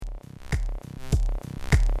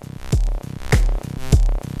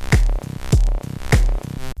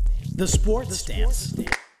The Sports Stance.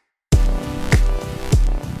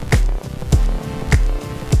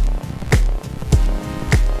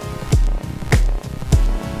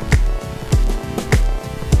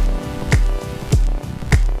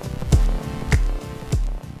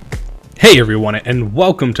 Hey everyone, and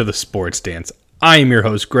welcome to The Sports Stance. I am your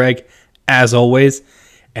host, Greg, as always,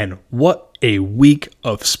 and what a week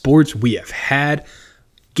of sports we have had.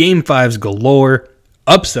 Game 5's galore,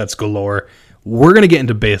 upsets galore. We're going to get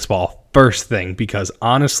into baseball first thing because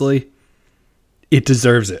honestly, it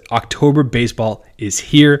deserves it. October baseball is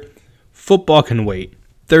here. Football can wait.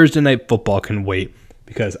 Thursday night football can wait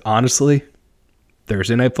because honestly,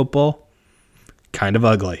 Thursday night football, kind of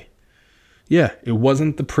ugly. Yeah, it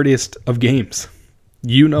wasn't the prettiest of games.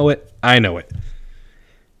 You know it. I know it.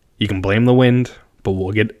 You can blame the wind, but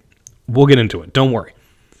we'll get into it. Don't worry.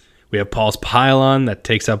 We have Paul's Pylon that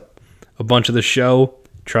takes up a bunch of the show.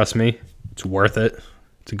 Trust me, it's worth it.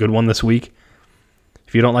 It's a good one this week.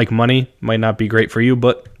 If you don't like money, it might not be great for you,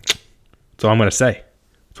 but that's all I'm going to say.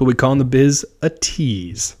 That's what we call in the biz a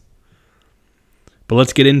tease. But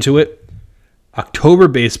let's get into it. October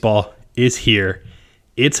baseball is here.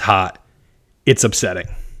 It's hot. It's upsetting.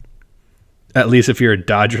 At least if you're a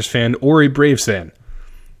Dodgers fan or a Braves fan.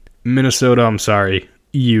 Minnesota, I'm sorry,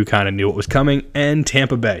 you kind of knew what was coming. And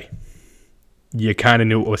Tampa Bay, you kind of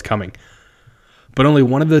knew what was coming. But only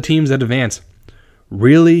one of the teams that advanced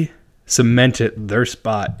really cemented their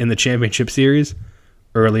spot in the championship series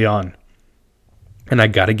early on. And I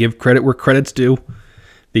got to give credit where credit's due.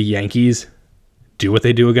 The Yankees do what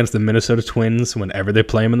they do against the Minnesota Twins whenever they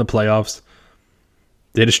play them in the playoffs.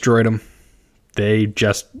 They destroyed them. They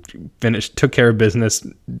just took care of business.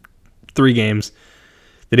 3 games.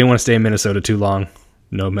 They didn't want to stay in Minnesota too long.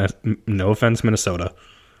 No offense, Minnesota.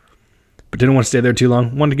 But didn't want to stay there too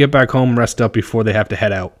long. Wanted to get back home, rest up before they have to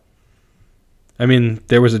head out. I mean,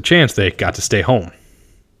 there was a chance they got to stay home.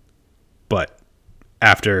 But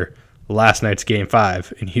after last night's Game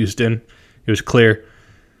 5 in Houston, it was clear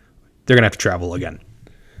they're going to have to travel again.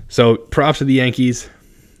 So props to the Yankees.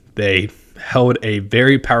 They held a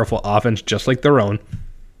very powerful offense just like their own.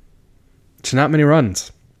 It's not many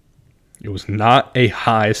runs. It was not a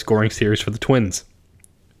high scoring series for the Twins.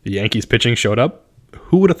 The Yankees pitching showed up.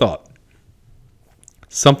 Who would have thought?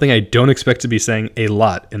 Something I don't expect to be saying a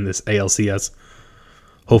lot in this ALCS.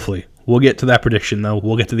 Hopefully. We'll get to that prediction though.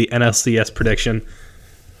 We'll get to the NLCS prediction.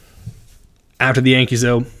 After the Yankees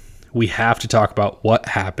though, we have to talk about what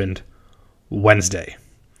happened Wednesday.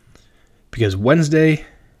 Because Wednesday,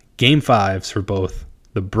 Game 5s for both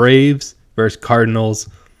the Braves versus Cardinals,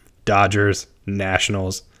 Dodgers,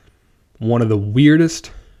 Nationals. One of the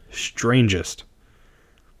weirdest, strangest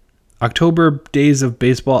October days of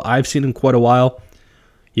baseball I've seen in quite a while.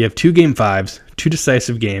 You have 2 Game 5s, 2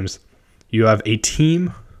 decisive games. You have a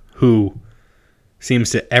team who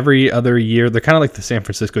seems to every other year, they're kind of like the San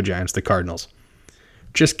Francisco Giants, the Cardinals.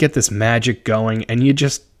 Just get this magic going, and you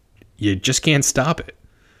just can't stop it.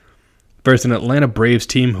 Versus an Atlanta Braves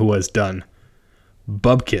team who has done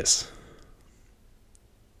bubkiss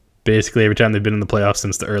basically every time they've been in the playoffs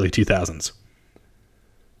since the early 2000s.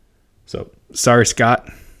 So, sorry, Scott,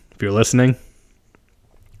 if you're listening.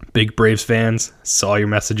 Big Braves fans, saw your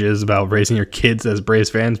messages about raising your kids as Braves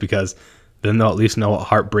fans because then they'll at least know what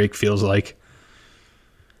heartbreak feels like.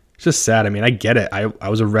 It's just sad. I mean, I get it. I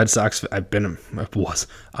was a Red Sox. I'm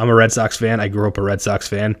a Red Sox fan. I grew up a Red Sox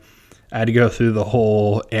fan. I had to go through the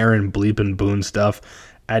whole Aaron Bleep and Boone stuff.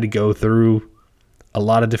 I had to go through a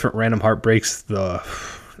lot of different random heartbreaks.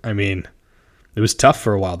 It was tough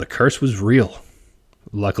for a while. The curse was real.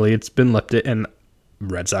 Luckily, it's been lifted, and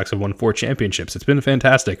Red Sox have won 4 championships. It's been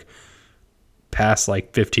fantastic. Past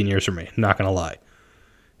 15 years for me. Not going to lie.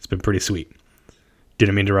 It's been pretty sweet.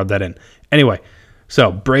 Didn't mean to rub that in. Anyway,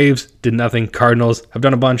 so Braves did nothing. Cardinals have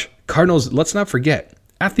done a bunch. Cardinals, let's not forget,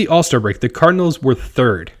 at the All-Star break, the Cardinals were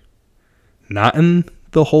 3rd. Not in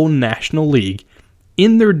the whole National League.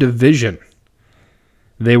 In their division,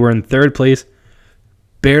 they were in 3rd place,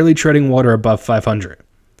 barely treading water above 500.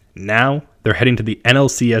 Now, they're heading to the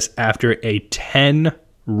NLCS after a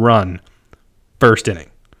 10-run first inning.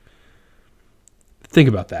 Think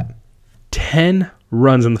about that. 10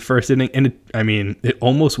 runs in the first inning, and it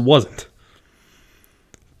almost wasn't.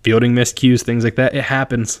 Fielding miscues, things like that, it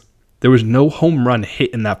happens. There was no home run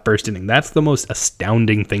hit in that first inning. That's the most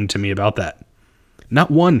astounding thing to me about that. Not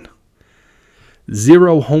one.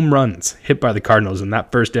 0 home runs hit by the Cardinals in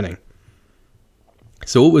that first inning.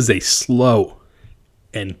 So it was a slow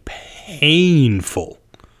and painful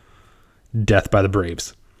death by the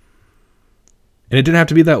Braves. And it didn't have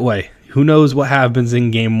to be that way. Who knows what happens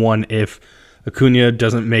in Game 1 if Acuna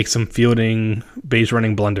doesn't make some fielding, base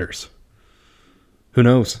running blunders. Who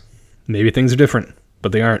knows? Maybe things are different,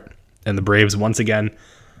 but they aren't. And the Braves, once again,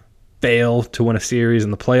 fail to win a series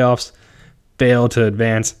in the playoffs, fail to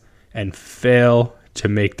advance, and fail to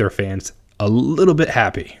make their fans a little bit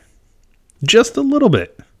happy. Just a little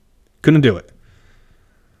bit. Couldn't do it.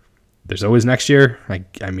 There's always next year.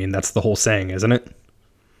 I mean, that's the whole saying, isn't it?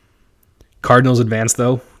 Cardinals advanced,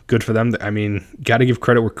 though. Good for them. I mean, got to give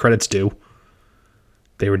credit where credit's due.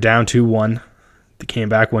 They were down 2-1. They came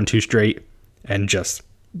back, won 2 straight, and just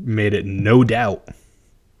made it no doubt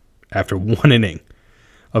after 1 inning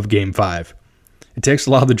of Game 5. It takes a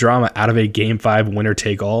lot of the drama out of a Game 5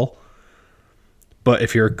 winner-take-all. But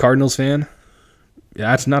if you're a Cardinals fan,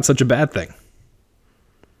 that's not such a bad thing.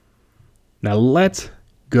 Now let's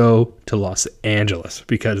go to Los Angeles,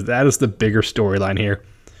 because that is the bigger storyline here.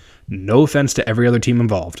 No offense to every other team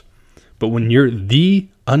involved, but when you're the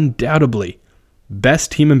undoubtedly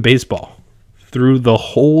best team in baseball through the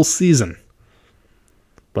whole season,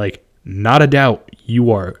 like, not a doubt,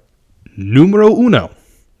 you are numero uno,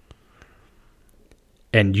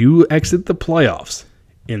 and you exit the playoffs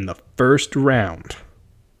in the first round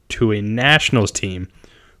to a Nationals team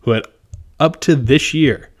who had, up to this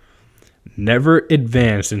year, never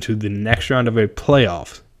advanced into the next round of a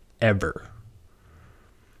playoff ever.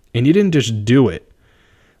 And you didn't just do it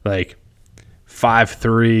like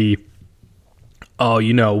 5-3.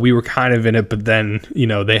 Oh, we were kind of in it, but then,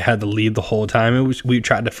 they had the lead the whole time. We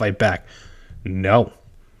tried to fight back. No.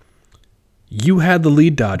 You had the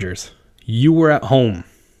lead, Dodgers. You were at home.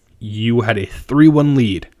 You had a 3-1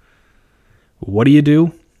 lead. What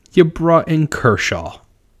do? You brought in Kershaw.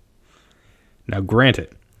 Now, granted,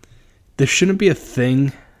 this shouldn't be a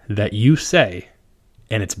thing that you say,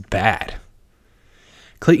 and it's bad.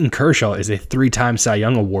 Clayton Kershaw is a 3-time Cy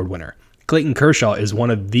Young Award winner. Clayton Kershaw is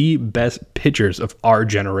one of the best pitchers of our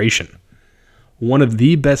generation. One of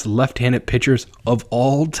the best left-handed pitchers of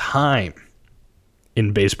all time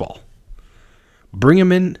in baseball. Bring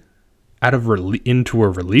him in into a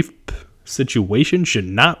relief situation should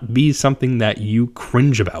not be something that you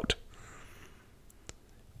cringe about.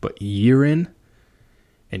 But year in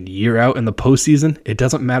and year out in the postseason, it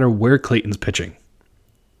doesn't matter where Clayton's pitching.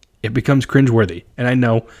 It becomes cringeworthy. And I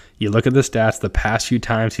know, you look at the stats, the past few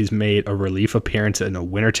times he's made a relief appearance in a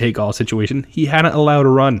winner-take-all situation, he hadn't allowed a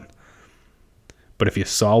run. But if you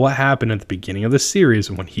saw what happened at the beginning of the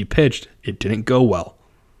series when he pitched, it didn't go well.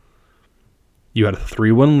 You had a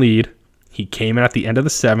 3-1 lead. He came in at the end of the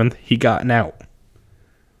 7th. He got an out.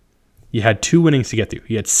 You had 2 innings to get through.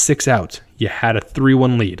 You had 6 outs. You had a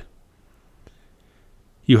 3-1 lead.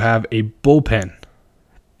 You have a bullpen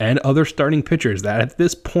and other starting pitchers that at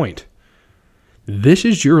this point, this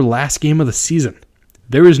is your last game of the season.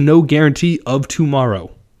 There is no guarantee of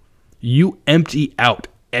tomorrow. You empty out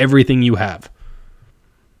everything you have.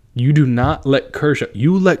 You do not let Kershaw,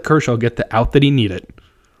 let Kershaw get the out that he needed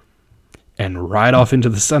and ride off into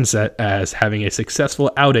the sunset as having a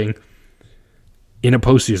successful outing in a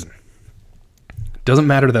postseason. Doesn't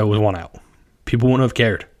matter that it was 1 out. People wouldn't have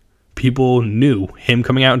cared. People knew him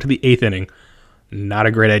coming out into the 8th inning, not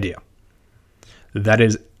a great idea. That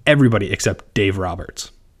is everybody except Dave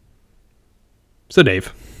Roberts. So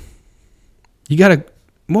Dave,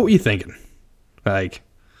 what were you thinking? Were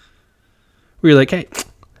you like, hey,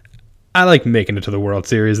 I like making it to the World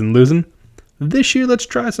Series and losing. This year, let's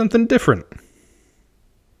try something different.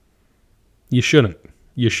 You shouldn't.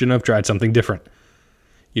 You shouldn't have tried something different.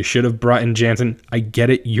 You should have brought in Jansen. I get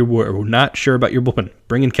it. You were not sure about your bullpen.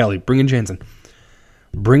 Bring in Kelly. Bring in Jansen.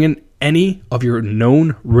 Bring in any of your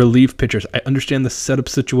known relief pitchers. I understand the setup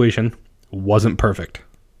situation wasn't perfect.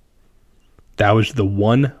 That was the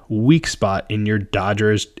one weak spot in your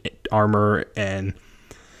Dodgers armor, and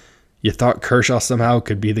you thought Kershaw somehow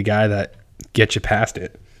could be the guy that gets you past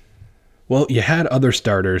it. Well, you had other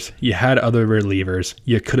starters. You had other relievers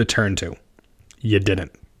you could have turned to. You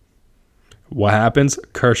didn't. What happens?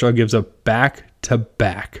 Kershaw gives up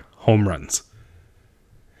back-to-back home runs.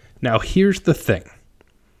 Now, here's the thing.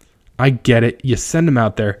 I get it. You send him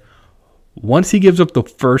out there. Once he gives up the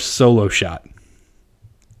first solo shot,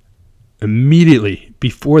 immediately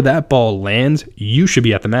before that ball lands, you should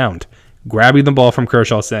be at the mound, grabbing the ball from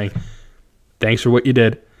Kershaw saying, thanks for what you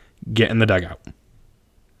did. Get in the dugout.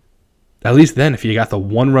 At least then, if you got the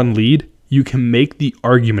 1-run lead, you can make the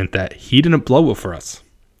argument that he didn't blow it for us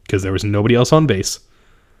because there was nobody else on base.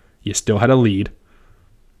 You still had a lead.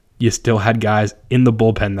 You still had guys in the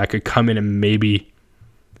bullpen that could come in and maybe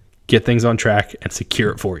get things on track and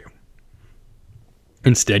secure it for you.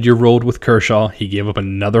 Instead, you rolled with Kershaw. He gave up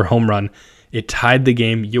another home run. It tied the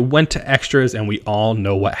game. You went to extras, and we all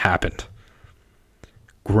know what happened.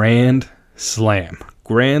 Grand slam.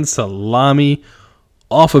 Grand salami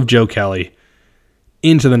off of Joe Kelly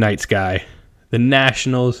into the night sky. The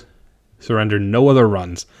Nationals surrendered no other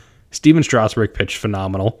runs. Steven Strasburg pitched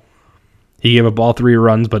phenomenal. He gave up all 3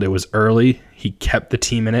 runs, but it was early. He kept the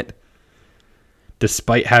team in it,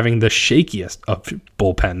 despite having the shakiest of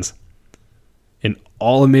bullpens in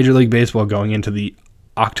all of Major League Baseball going into the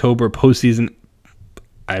October postseason.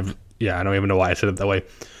 I don't even know why I said it that way.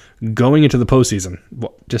 Going into the postseason.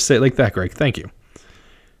 Well, just say it like that, Greg. Thank you.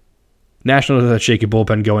 Nationals had a shaky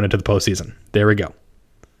bullpen going into the postseason. There we go.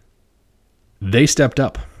 They stepped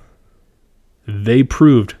up. They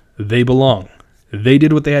proved they belong. They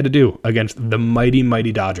did what they had to do against the mighty,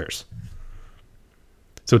 mighty Dodgers.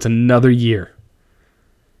 So it's another year.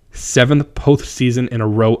 7th postseason in a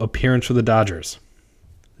row appearance for the Dodgers.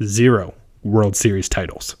 0 World Series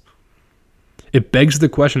titles. It begs the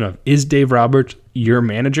question of, is Dave Roberts your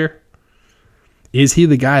manager? Is he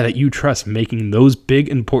the guy that you trust making those big,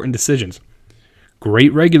 important decisions?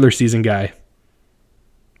 Great regular season guy.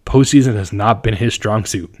 Postseason has not been his strong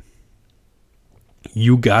suit.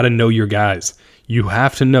 You got to know your guys. You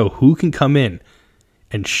have to know who can come in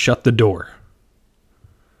and shut the door.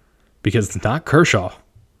 Because it's not Kershaw.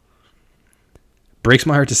 Breaks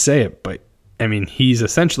my heart to say it, but I mean, he's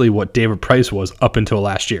essentially what David Price was up until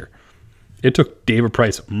last year. It took David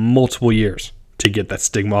Price multiple years to get that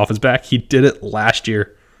stigma off his back. He did it last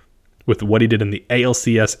year with what he did in the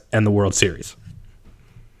ALCS and the World Series.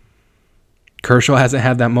 Kershaw hasn't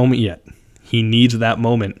had that moment yet. He needs that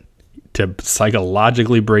moment to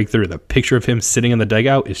psychologically break through. The picture of him sitting in the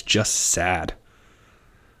dugout is just sad.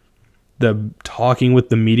 The talking with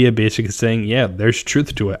the media basically saying, yeah, there's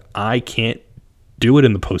truth to it. I can't do it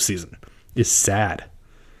in the postseason is sad.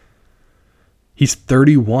 He's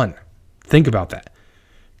 31. Think about that.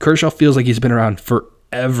 Kershaw feels like he's been around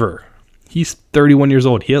forever. He's 31 years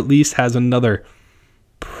old. He at least has another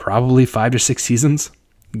probably 5 to 6 seasons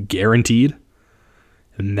guaranteed.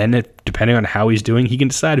 And then depending on how he's doing, he can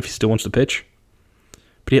decide if he still wants to pitch.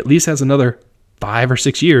 But he at least has another 5 or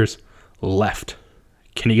 6 years left.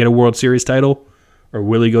 Can he get a World Series title? Or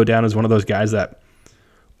will he go down as one of those guys that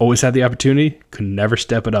always had the opportunity, could never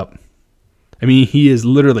step it up? I mean, he is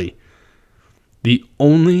literally the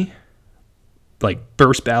only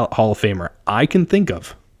first ballot Hall of Famer I can think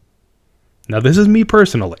of. Now, this is me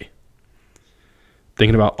personally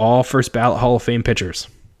thinking about all first ballot Hall of Fame pitchers.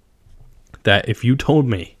 That if you told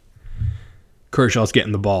me Kershaw's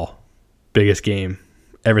getting the ball, biggest game,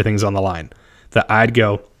 everything's on the line, that I'd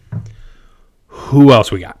go, who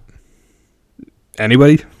else we got?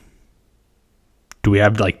 Anybody? Do we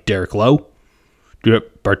have Derek Lowe? Do we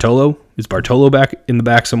have Bartolo? Is Bartolo back in the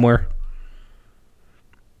back somewhere?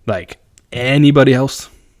 Anybody else?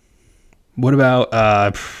 What about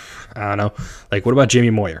I don't know. What about Jamie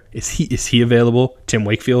Moyer? Is he available? Tim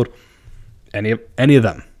Wakefield? Any of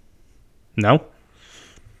them? No?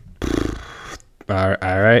 All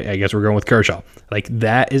right. I guess we're going with Kershaw.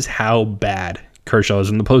 That is how bad Kershaw is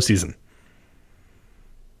in the postseason.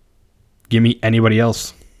 Give me anybody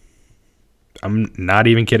else. I'm not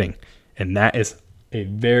even kidding. And that is a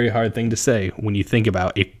very hard thing to say when you think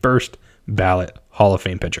about a first ballot Hall of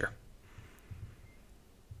Fame pitcher.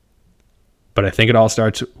 But I think it all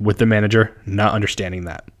starts with the manager not understanding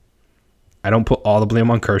that. I don't put all the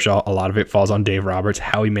blame on Kershaw. A lot of it falls on Dave Roberts,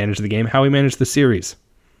 how he managed the game, how he managed the series.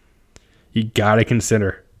 You got to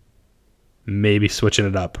consider maybe switching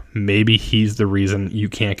it up. Maybe he's the reason you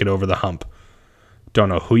can't get over the hump. Don't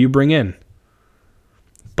know who you bring in,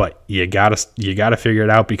 but you gotta figure it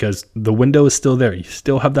out because the window is still there. You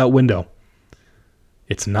still have that window.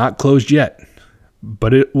 It's not closed yet,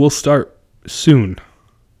 but it will start soon.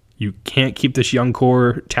 You can't keep this young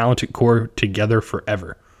core, talented core together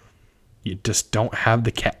forever. You just don't have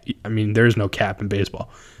the cap. I mean, there's no cap in baseball,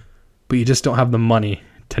 but you just don't have the money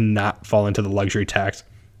to not fall into the luxury tax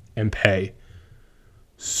and pay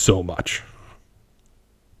so much.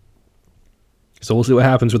 So we'll see what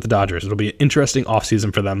happens with the Dodgers. It'll be an interesting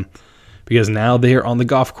offseason for them because now they are on the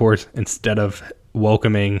golf course instead of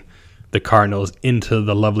welcoming the Cardinals into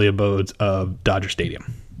the lovely abodes of Dodger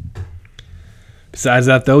Stadium. Besides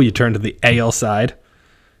that, though, you turn to the AL side.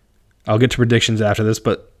 I'll get to predictions after this,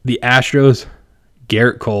 but the Astros,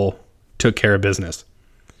 Garrett Cole, took care of business.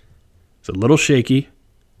 It's a little shaky.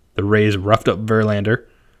 The Rays roughed up Verlander.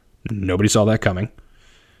 Nobody saw that coming.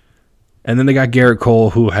 And then they got Garrett Cole,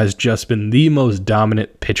 who has just been the most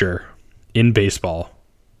dominant pitcher in baseball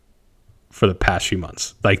for the past few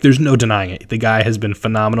months. There's no denying it. The guy has been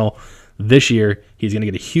phenomenal this year. He's going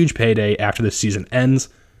to get a huge payday after the season ends.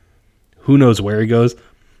 Who knows where he goes?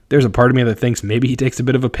 There's a part of me that thinks maybe he takes a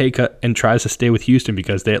bit of a pay cut and tries to stay with Houston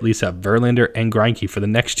because they at least have Verlander and Greinke for the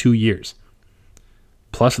next 2 years.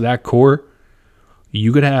 Plus that core,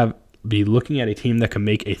 you could be looking at a team that can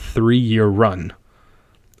make a 3-year run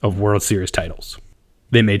of World Series titles.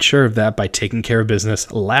 They made sure of that by taking care of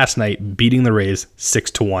business last night, beating the Rays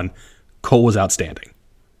 6-1. Cole was outstanding.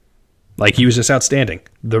 Like, he was just outstanding.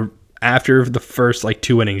 After the first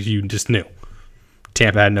 2 innings, you just knew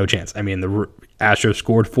Tampa had no chance. I mean, the Astros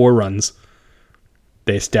scored 4 runs.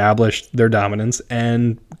 They established their dominance,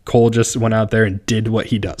 and Cole just went out there and did what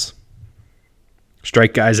he does.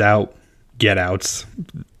 Strike guys out, get outs.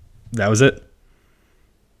 That was it.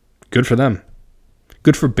 Good for them.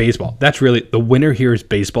 Good for baseball. That's really the winner here is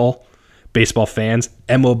baseball. Baseball fans,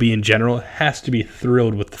 MLB in general, has to be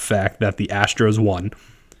thrilled with the fact that the Astros won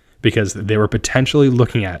because they were potentially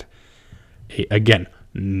looking at, again,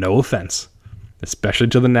 no offense, especially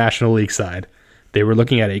to the National League side, they were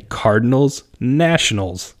looking at a Cardinals,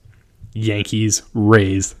 Nationals, Yankees,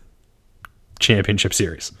 Rays championship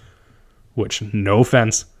series, which, no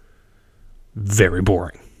offense, very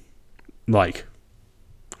boring.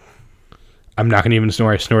 I'm not going to even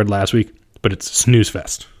snore. I snored last week, but it's snooze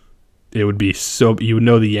fest. It would be so, you would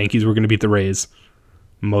know the Yankees were going to beat the Rays,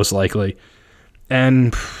 most likely.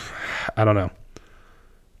 And I don't know.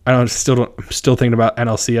 I'm still thinking about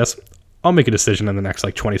NLCS. I'll make a decision in the next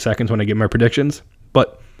 20 seconds when I get my predictions.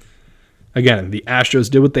 But again, the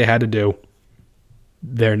Astros did what they had to do.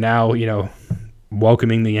 They're now,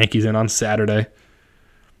 welcoming the Yankees in on Saturday,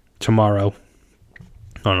 tomorrow.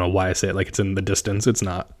 I don't know why I say it like it's in the distance. It's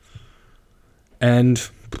not. And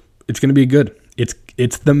it's going to be good.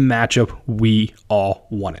 It's the matchup we all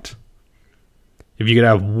wanted. If you could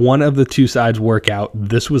have one of the two sides work out,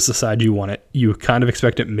 this was the side you wanted. You kind of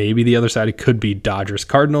expected maybe the other side it could be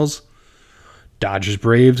Dodgers-Cardinals.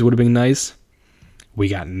 Dodgers-Braves would have been nice. We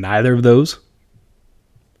got neither of those.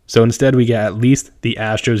 So instead, we got at least the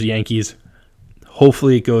Astros-Yankees.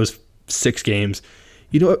 Hopefully it goes 6 games.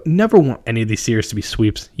 You never want any of these series to be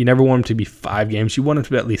sweeps. You never want them to be 5 games. You want them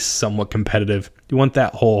to be at least somewhat competitive. You want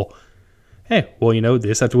that whole, hey, well, they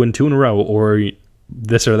just have to win 2 in a row or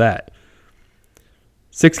this or that.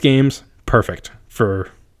 6 games, perfect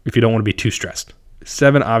for if you don't want to be too stressed.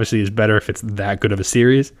 7 obviously is better if it's that good of a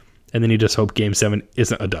series, and then you just hope Game 7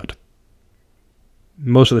 isn't a dud.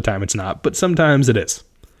 Most of the time it's not, but sometimes it is.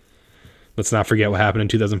 Let's not forget what happened in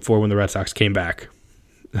 2004 when the Red Sox came back.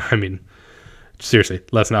 I mean, seriously,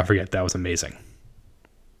 let's not forget. That was amazing.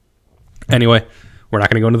 Anyway, we're not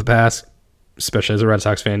going to go into the past, especially as a Red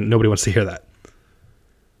Sox fan. Nobody wants to hear that.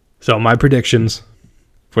 So my predictions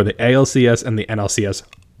for the ALCS and the NLCS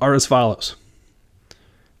are as follows.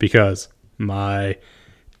 Because my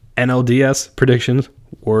NLDS predictions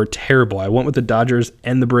were terrible. I went with the Dodgers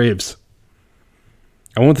and the Braves.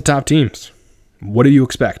 I went with the top teams. What do you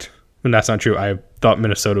expect? And that's not true. I thought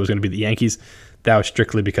Minnesota was going to be the Yankees. That was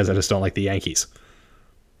strictly because I just don't like the Yankees.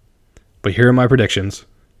 But here are my predictions.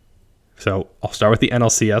 So I'll start with the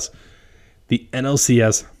NLCS. The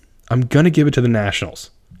NLCS, I'm going to give it to the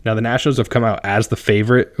Nationals. Now, the Nationals have come out as the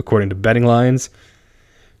favorite, according to betting lines.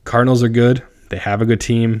 Cardinals are good. They have a good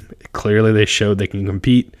team. Clearly, they showed they can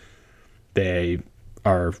compete. They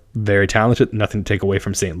are very talented. Nothing to take away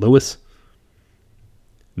from St. Louis.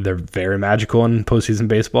 They're very magical in postseason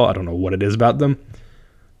baseball. I don't know what it is about them.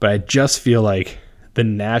 But I just feel like the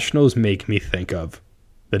Nationals make me think of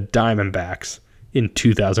the Diamondbacks in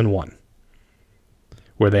 2001,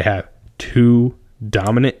 where they have 2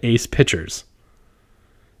 dominant ace pitchers,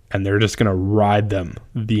 and they're just going to ride them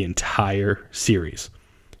the entire series.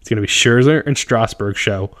 It's going to be Scherzer and Strasburg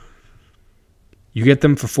show. You get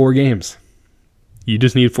them for 4 games. You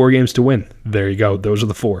just need 4 games to win. There you go. Those are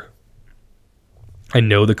the 4. I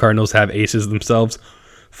know the Cardinals have aces themselves.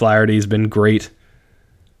 Flaherty's been great.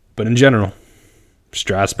 But in general,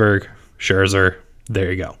 Strasburg, Scherzer,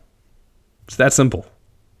 there you go. It's that simple.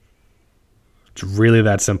 It's really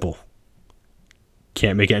that simple.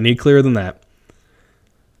 Can't make it any clearer than that.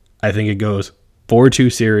 I think it goes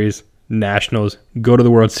 4-2 series, Nationals, go to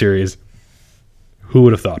the World Series. Who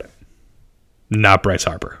would have thought it? Not Bryce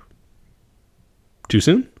Harper. Too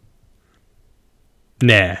soon?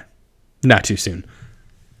 Nah, not too soon.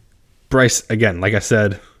 Bryce, again, like I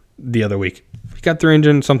said the other week, he got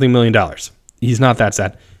 $300-something million. He's not that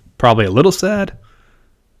sad. Probably a little sad.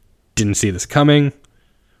 Didn't see this coming.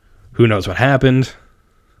 Who knows what happened?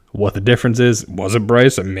 What the difference is? Was it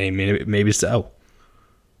Bryce? Maybe so.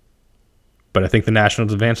 But I think the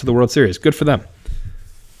Nationals advanced to the World Series. Good for them.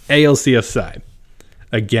 ALCS side.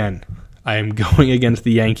 Again, I am going against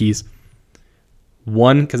the Yankees.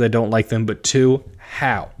 1, because I don't like them. But 2,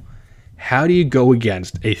 how? How do you go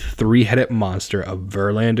against a three-headed monster of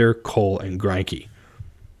Verlander, Cole, and Greinke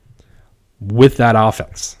with that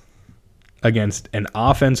offense against an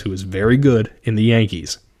offense who is very good in the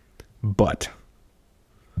Yankees, but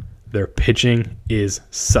their pitching is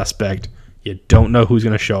suspect. You don't know who's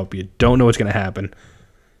going to show up. You don't know what's going to happen.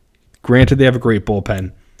 Granted, they have a great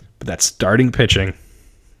bullpen, but that starting pitching,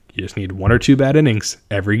 you just need one or two bad innings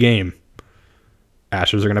every game.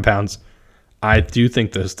 Astros are going to pounce. I do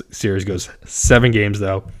think this series goes 7 games,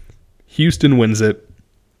 though. Houston wins it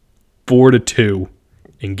 4-2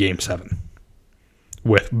 in Game 7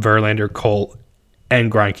 with Verlander, Cole,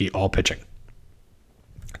 and Greinke all pitching.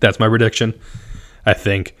 That's my prediction. I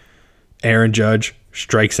think Aaron Judge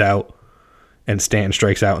strikes out and Stanton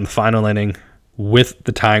strikes out in the final inning with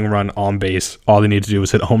the tying run on base. All they need to do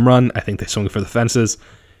is hit a home run. I think they swing for the fences.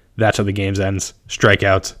 That's how the game ends.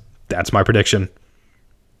 Strikeouts. That's my prediction.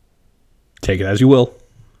 Take it as you will.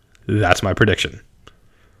 That's my prediction.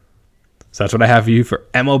 So that's what I have for you for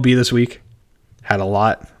MLB this week. Had a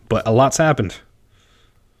lot, but a lot's happened.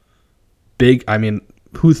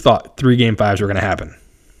 Who thought 3 Game 5s were going to happen?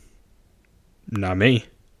 Not me.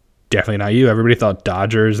 Definitely not you. Everybody thought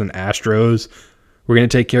Dodgers and Astros were going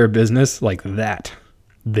to take care of business like that.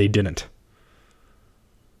 They didn't.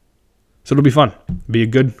 So it'll be fun. Be a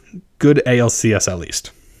good ALCS at least.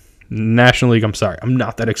 National League, I'm sorry. I'm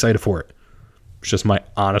not that excited for it. It's just my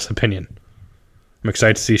honest opinion. I'm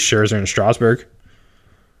excited to see Scherzer and Strasburg.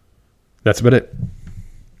 That's about it.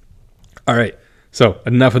 All right. So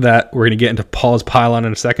enough of that. We're going to get into Paul's Pylon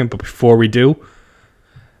in a second. But before we do,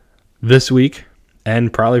 this week,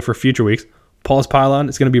 and probably for future weeks, Paul's Pylon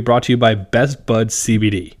is going to be brought to you by Best Bud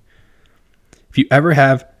CBD. If you ever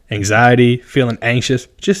have anxiety, feeling anxious,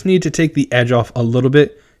 just need to take the edge off a little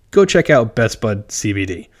bit, go check out Best Bud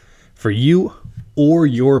CBD. For you or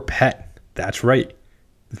your pet. That's right.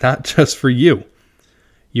 Not just for you.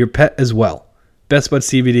 Your pet as well. Best Bud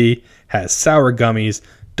CBD has sour gummies,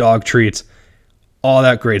 dog treats, all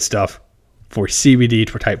that great stuff for CBD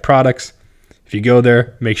type products. If you go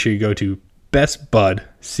there, make sure you go to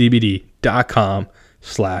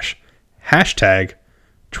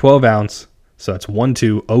bestbudcbd.com/#12ounce. So that's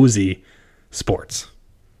 12OZ sports.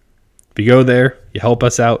 If you go there, you help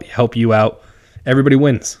us out, you help you out. Everybody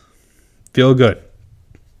wins. Feel good.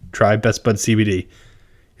 Try Best Bud CBD.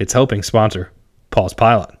 It's helping sponsor Paul's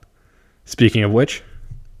Pylon. Speaking of which,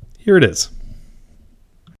 here it is.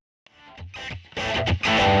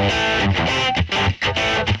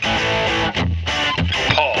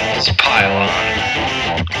 Paul's Pylon.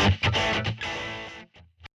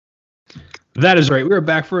 That is right. We are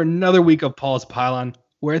back for another week of Paul's Pylon,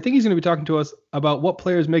 where I think he's going to be talking to us about what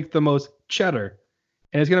players make the most cheddar,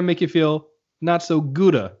 and it's going to make you feel not so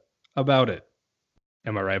Gouda about it.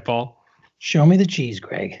 Am I right, Paul? Show me the cheese,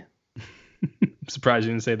 Greg. I'm surprised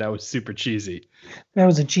you didn't say that was super cheesy. That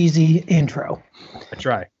was a cheesy intro. I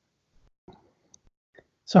try.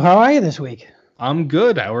 So how are you this week? I'm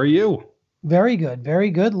good. How are you? Very good. Very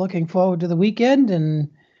good. Looking forward to the weekend and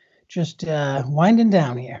just winding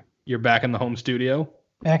down here. You're back in the home studio?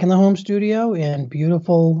 Back in the home studio in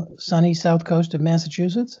beautiful, sunny south coast of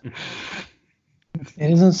Massachusetts.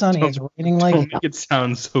 It isn't sunny. It's raining like don't make it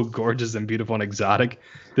sound so gorgeous and beautiful and exotic.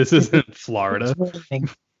 This isn't Florida.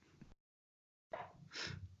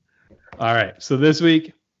 All right. So this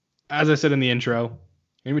week, as I said in the intro, we're going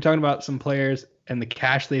to be talking about some players and the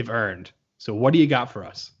cash they've earned. So what do you got for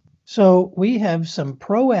us? So we have some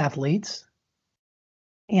pro athletes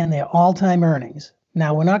and their all-time earnings.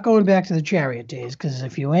 Now, we're not going back to the chariot days, because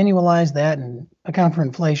if you annualize that and account for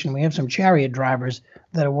inflation, we have some chariot drivers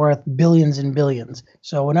that are worth billions and billions.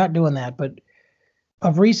 So we're not doing that. But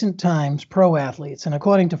of recent times, pro athletes, and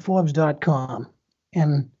according to Forbes.com,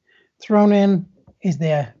 and thrown in is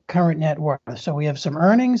their current net worth. So we have some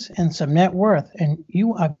earnings and some net worth, and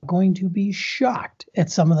you are going to be shocked at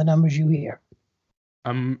some of the numbers you hear.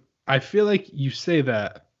 I feel like you say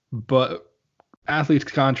that, but athletes'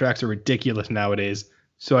 contracts are ridiculous nowadays.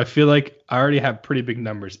 So I feel like I already have pretty big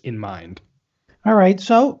numbers in mind. All right,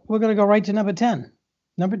 so we're going to go right to number 10.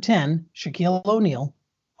 Number 10, Shaquille O'Neal,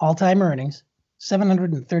 all-time earnings,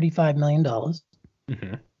 $735 million.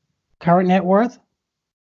 Mm-hmm. Current net worth,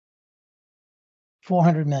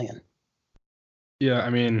 $400 million. Yeah, I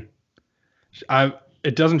mean,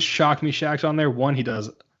 it doesn't shock me Shaq's on there. One, he does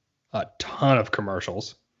a ton of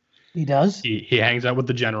commercials. He does. He hangs out with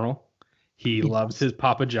the general. He loves his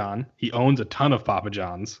Papa John. He owns a ton of Papa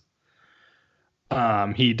Johns.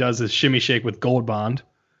 He does his shimmy shake with Gold Bond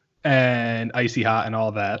and Icy Hot and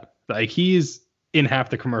all that. Like, he's in half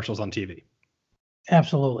the commercials on TV.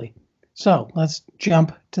 Absolutely. So let's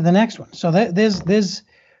jump to the next one. So there's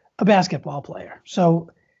a basketball player.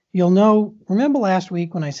 So you'll know, remember last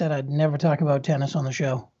week when I said I'd never talk about tennis on the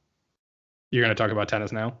show? You're going to talk about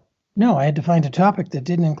tennis now? No, I had to find a topic that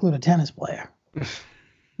didn't include a tennis player.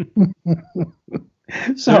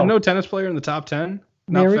 So there's no tennis player in the top 10?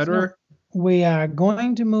 Not Federer? We are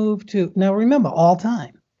going to move to, now remember, all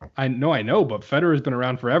time. I know, but Federer's been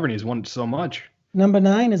around forever and he's won so much. Number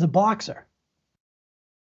 9 is a boxer.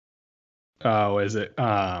 Oh, is it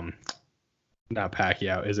not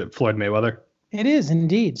Pacquiao? Is it Floyd Mayweather? It is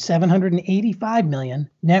indeed. 785 million,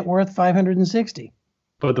 net worth 560.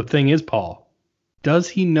 But the thing is, Paul, does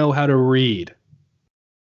he know how to read?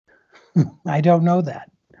 I don't know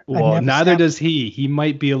that. Well, neither does he. He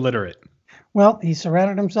might be illiterate. Well, he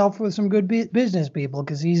surrounded himself with some good business people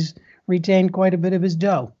because he's retained quite a bit of his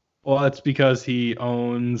dough. Well, that's because he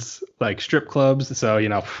owns like strip clubs. So,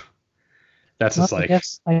 that's just like.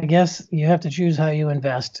 I guess you have to choose how you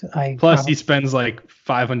invest. He spends like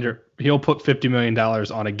 500. He'll put $50 million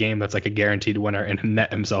on a game that's like a guaranteed winner and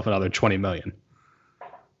net himself another 20 million.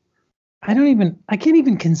 I can't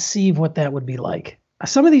even conceive what that would be like.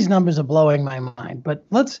 Some of these numbers are blowing my mind, but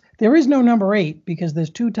there is no number 8 because there's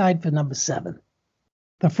 2 tied for number 7.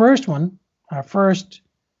 The first one, our first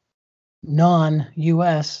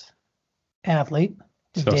non-U.S. athlete,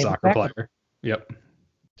 is so David soccer Beckham. Player. Yep.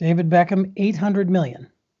 David Beckham, 800 million.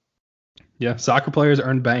 Yeah, soccer players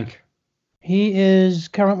earn bank. He is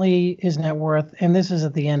currently his net worth, and this is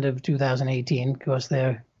at the end of 2018, because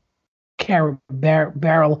they're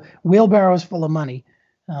wheelbarrows full of money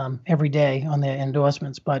every day on their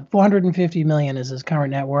endorsements, but 450 million is his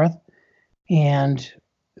current net worth, and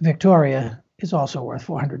Victoria is also worth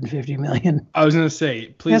 450 million. I was going to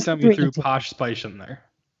say, please tell me you threw Posh Spice in there.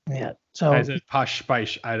 Yeah. So I said Posh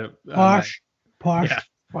Spice. Posh yeah.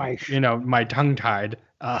 Spice. My tongue tied.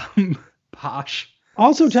 Posh.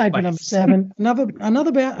 Also tied for number 7. Another.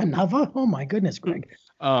 Oh my goodness, Greg.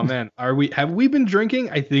 Oh man, have we been drinking?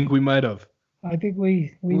 I think we might have. I think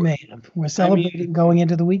we may have. We're celebrating going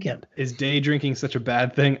into the weekend. Is day drinking such a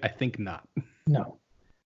bad thing? I think not. No.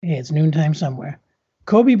 Hey, it's noontime somewhere.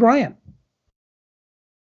 Kobe Bryant.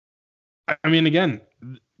 I mean, again,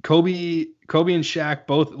 Kobe and Shaq,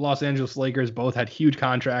 both Los Angeles Lakers, both had huge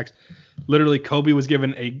contracts. Literally, Kobe was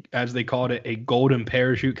given as they called it, a golden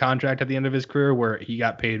parachute contract at the end of his career, where he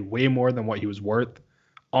got paid way more than what he was worth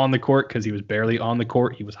on the court because he was barely on the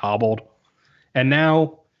court. He was hobbled. And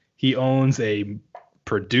now he owns a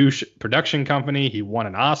production company. He won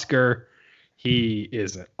an Oscar. He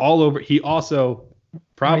is all over. He also,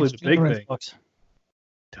 probably the big thing. Books.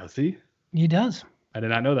 Does he? He does. I did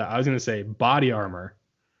not know that. I was going to say body armor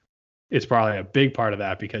is probably a big part of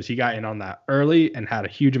that because he got in on that early and had a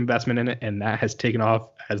huge investment in it, and that has taken off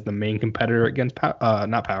as the main competitor against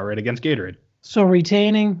against Gatorade. So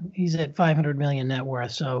retaining, he's at 500 million net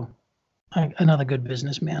worth. So another good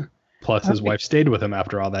businessman. Plus, his wife stayed with him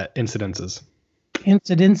after all that incidences.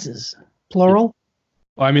 Incidences, plural.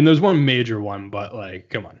 Well, I mean, there's one major one, but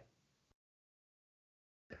come on.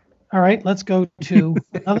 All right, let's go to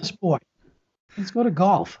another sport. Let's go to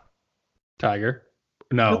golf. Tiger.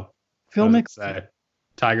 No. Phil Mickelson.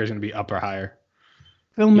 Tiger's going to be up or higher.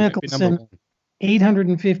 Phil Mickelson,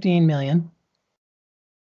 815 million.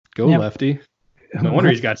 Go lefty. No wonder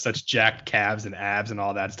he's got such jacked calves and abs and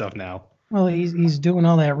all that stuff now. Well, he's doing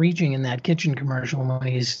all that reaching in that kitchen commercial when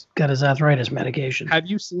he's got his arthritis medication. Have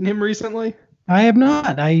you seen him recently? I have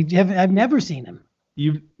not. I've never seen him.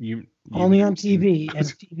 You only on TV, and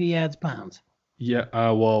TV adds pounds. Yeah.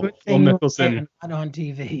 Well, Phil Mickelson. Not on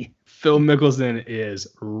TV. Phil Mickelson is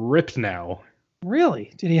ripped now.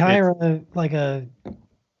 Really? Did he hire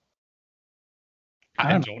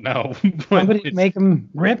I don't know. Somebody to make him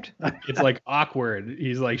ripped? It's awkward.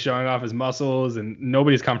 He's showing off his muscles and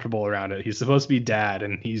nobody's comfortable around it. He's supposed to be dad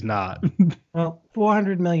and he's not. Well,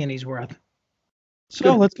 400 million he's worth.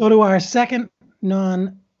 So let's go to our second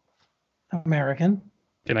non-American.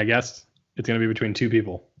 Can I guess? It's going to be between 2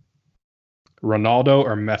 people. Ronaldo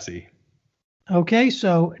or Messi? Okay,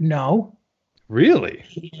 so no. Really?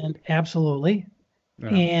 And absolutely. Oh.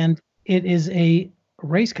 And it is a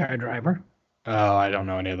race car driver. Oh, I don't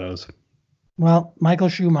know any of those. Well, Michael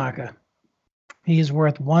Schumacher. He is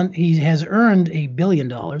worth he has earned $1 billion.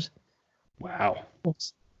 Wow.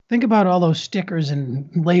 Think about all those stickers and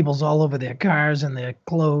labels all over their cars and their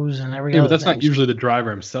clothes and everything. Yeah, but that's not usually the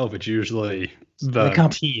driver himself. It's usually the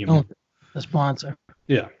team. The sponsor.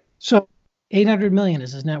 Yeah. So 800 million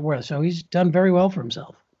is his net worth. So he's done very well for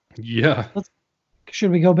himself. Yeah.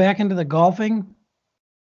 Should we go back into the golfing?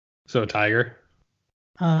 So Tiger?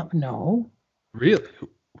 No. Really?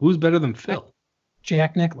 Who's better than Phil?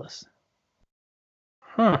 Jack Nicklaus.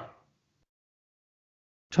 Huh.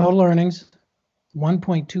 Total earnings,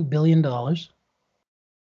 $1.2 billion.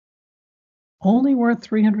 Only worth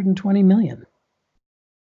 $320 million.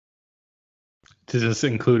 Does this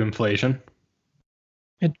include inflation?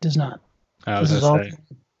 It does not. I was This is going all to say.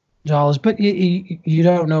 dollars, but you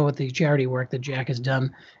don't know what the charity work that Jack has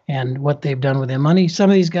done and what they've done with their money. Some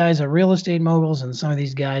of these guys are real estate moguls, and some of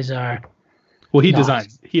these guys are. Well, he not.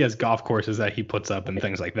 designs. He has golf courses that he puts up and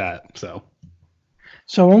things like that. So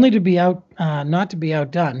only to be not to be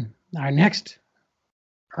outdone, our next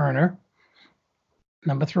earner,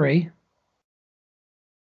 number 3,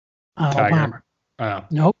 Arnold Tiger. Palmer. Oh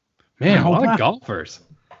Nope. man, Arnold a lot Palmer. of golfers.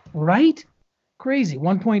 Right? Crazy.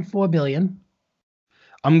 $1.4 billion.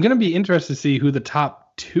 I'm gonna be interested to see who the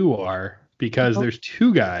top 2 are because there's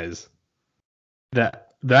 2 guys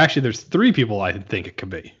that actually there's 3 people I think it could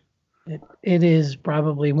be. It is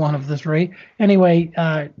probably one of the 3. Anyway,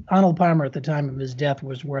 Arnold Palmer at the time of his death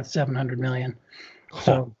was worth $700 million.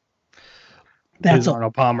 So his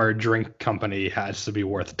Arnold Palmer drink company has to be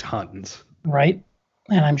worth tons. Right.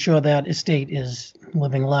 And I'm sure that estate is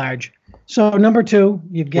living large. So number 2,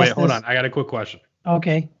 you've guessed Wait, hold on. I got a quick question.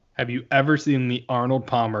 Okay. Have you ever seen the Arnold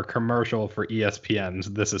Palmer commercial for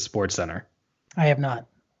ESPN's This Is Sports Center? I have not.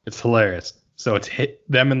 It's hilarious. So it's hit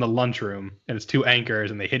them in the lunchroom, and it's 2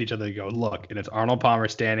 anchors, and they hit each other. They go, look, and it's Arnold Palmer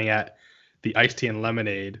standing at the iced tea and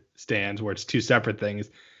lemonade stands where it's 2 separate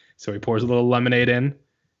things. So he pours a little lemonade in,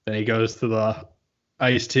 then he goes to the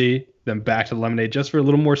iced tea, then back to the lemonade just for a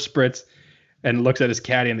little more spritz, and looks at his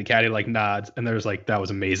caddy, and the caddy like nods, and there's like, that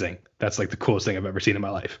was amazing. That's like the coolest thing I've ever seen in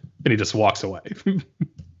my life. And he just walks away.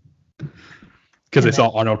 Because they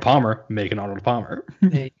saw Arnold Palmer making Arnold Palmer.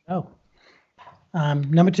 There you go.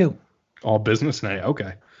 Number 2. All business now.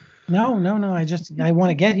 Okay. No. I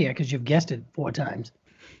want to get here because you've guessed it 4 times.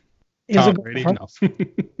 Tom Brady? No.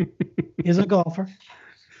 Is a golfer.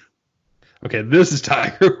 Okay, this is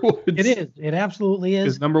Tiger Woods. It is. It absolutely is.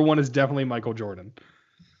 His number 1 is definitely Michael Jordan.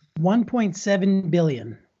 $1.7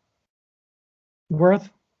 billion. Worth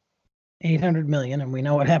 $800 million, and we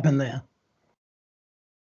know what happened there.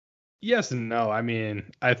 Yes and no. I mean,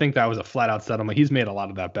 I think that was a flat out settlement. He's made a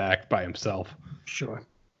lot of that back by himself. Sure.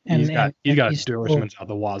 He's got endorsements out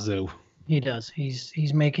the wazoo. He does. He's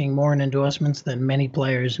making more in endorsements than many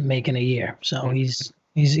players make in a year. So he's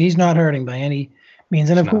not hurting by any means.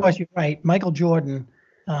 And of course, you're right. Michael Jordan,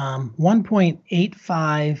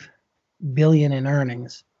 $1.85 billion in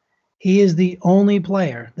earnings. He is the only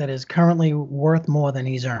player that is currently worth more than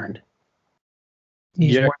he's earned.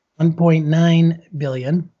 He's worth $1.9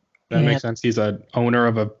 billion. That makes sense. He's an owner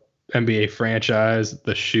of a NBA franchise,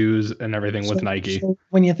 the shoes and everything with Nike. So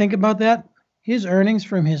when you think about that, his earnings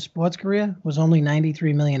from his sports career was only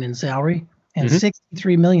 $93 million in salary, and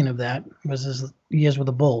 $63 million of that was his years with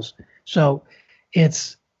the Bulls. So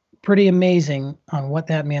it's pretty amazing on what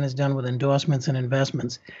that man has done with endorsements and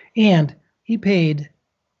investments. And he paid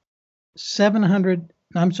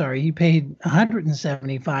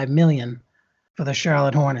 $175 million for the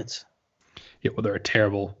Charlotte Hornets. Yeah, well, they're a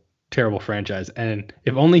terrible franchise. And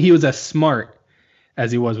if only he was as smart as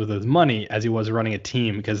he was with his money as he was running a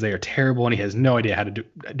team, because they are terrible and he has no idea how to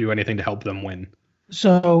do anything to help them win.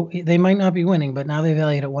 So they might not be winning, but now they're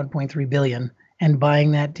valued at $1.3 billion, and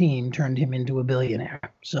buying that team turned him into a billionaire.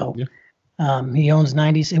 So he owns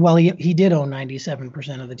he did own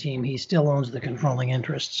 97% of the team. He still owns the controlling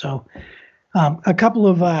interest. So a couple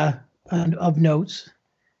of notes.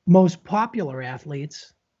 Most popular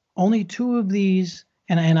athletes, only 2 of these,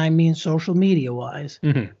 and I mean social media wise,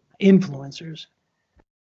 influencers.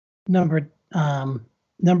 Number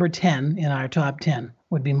 10 in our top 10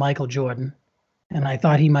 would be Michael Jordan, and I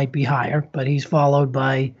thought he might be higher, but he's followed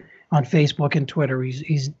by on Facebook and Twitter.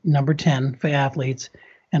 He's number 10 for athletes,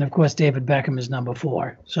 and of course David Beckham is number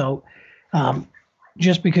 4. So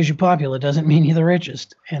just because you're popular doesn't mean you're the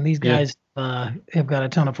richest, and these guys have got a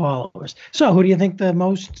ton of followers. So who do you think the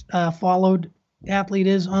most followed athlete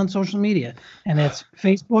is on social media? And it's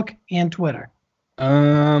Facebook and Twitter.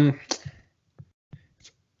 Either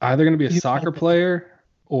going to be a soccer player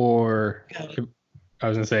or I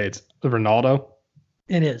was going to say it's Ronaldo.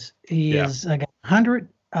 It is. He is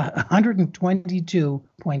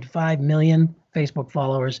 122.5 million Facebook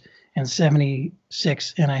followers and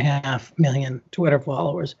 76.5 million Twitter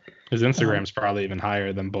followers. His Instagram's probably even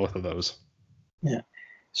higher than both of those. Yeah.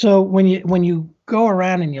 So when you go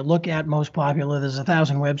around and you look at most popular, there's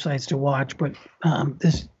 1,000 websites to watch, but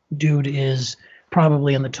this dude is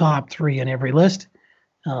probably in the top 3 in every list.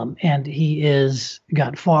 And he is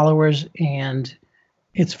got followers, and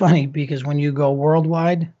it's funny because when you go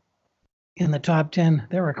worldwide in the top 10,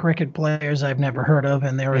 there are cricket players I've never heard of,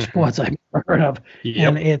 and there are sports I've heard of. Yep.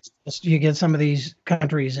 And it's just, you get some of these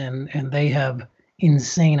countries and they have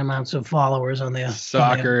insane amounts of followers on their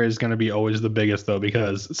Soccer is going to be always the biggest, though,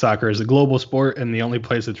 because soccer is a global sport, and the only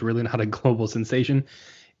place that's really not a global sensation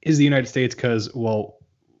is the United States because, well,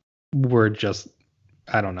 we're just,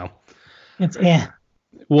 I don't know.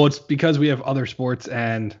 Well, it's because we have other sports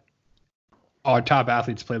and our top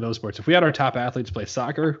athletes play those sports. If we had our top athletes play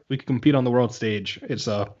soccer, we could compete on the world stage. It's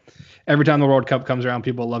every time the World Cup comes around,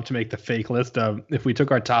 people love to make the fake list of if we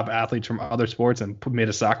took our top athletes from other sports and made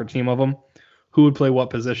a soccer team of them, who would play what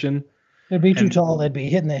position. They'd be too tall. They'd be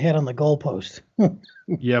hitting their head on the goalpost.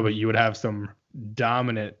 Yeah, but you would have some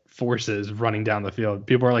dominant forces running down the field.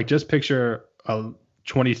 People are like, just picture a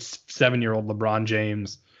 27-year-old LeBron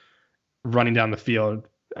James running down the field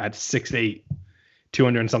at 6'8",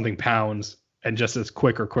 200 and something pounds, and just as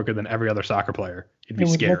quicker than every other soccer player. It'd be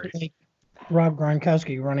scary. Look like Rob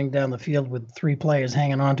Gronkowski running down the field with 3 players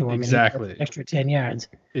hanging on to him. Exactly. And extra 10 yards.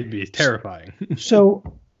 It'd be terrifying. So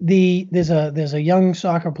there's a young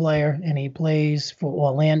soccer player, and he plays for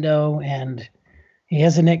Orlando, and he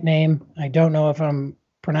has a nickname. I don't know if I'm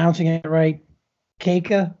pronouncing it right.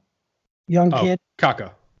 Kaka, kid.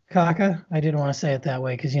 Kaka. I didn't want to say it that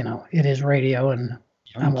way because, it is radio, and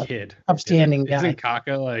I'm a kid. Upstanding guy. Isn't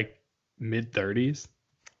Kaka like mid-30s?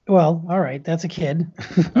 Well, all right, that's a kid.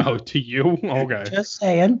 Oh, to you? Okay. Just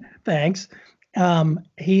saying. Thanks.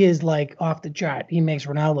 He is like off the chart. He makes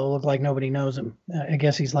Ronaldo look like nobody knows him. I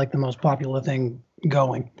guess he's like the most popular thing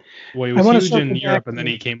going. Well, he was huge in Europe, and then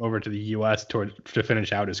he came over to the U.S. to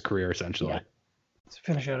finish out his career, essentially. Yeah. To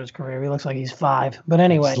finish out his career. He looks like he's 5. But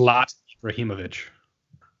anyway. Zlatan Ibrahimovic.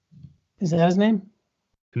 Is that his name?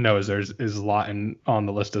 No, is Zlatan on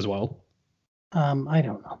the list as well? I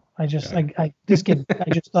don't know. I just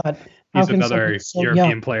thought he's another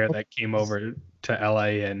European player that came over to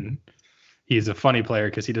LA, and he's a funny player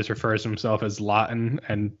because he just refers to himself as Zlatan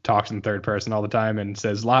and talks in third person all the time and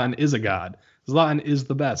says Zlatan is a god. Zlatan is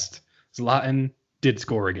the best. Zlatan did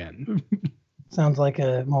score again. Sounds like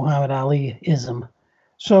a Muhammad Ali-ism.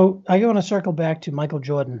 So I want to circle back to Michael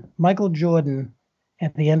Jordan. Michael Jordan,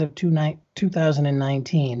 at the end of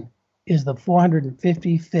 2019, is the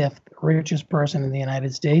 455th richest person in the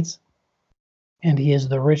United States, and he is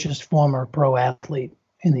the richest former pro athlete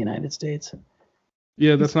in the United States.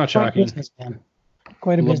 Yeah, that's not shocking.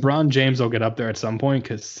 Quite a business. LeBron James will get up there at some point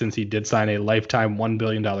since he did sign a lifetime $1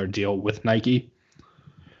 billion deal with Nike,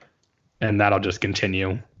 and that'll just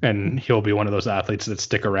continue. And he'll be one of those athletes that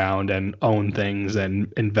stick around and own things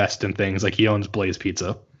and invest in things. Like he owns Blaze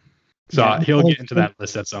Pizza. So he'll get into that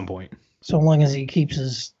list at some point. So long as he keeps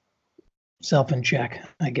his self in check,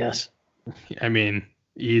 I guess. I mean,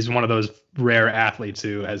 he's one of those rare athletes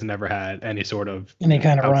who has never had any kind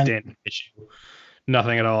of outstanding issue.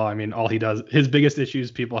 Nothing at all. I mean, all he does, his biggest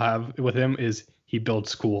issues people have with him is he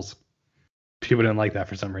builds schools. People didn't like that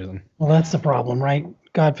for some reason. Well, that's the problem, right?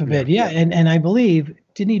 God forbid. Yeah, and I believe,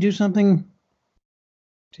 didn't he do something?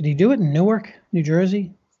 Did he do it in Newark, New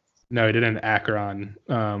Jersey? No, he did it in Akron,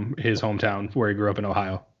 his hometown, where he grew up in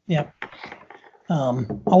Ohio. Yep. A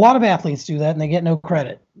lot of athletes do that, and they get no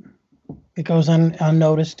credit. It goes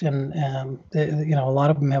unnoticed, and a lot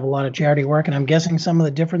of them have a lot of charity work, and I'm guessing some of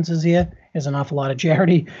the differences here is an awful lot of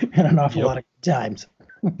charity and an awful lot of good times.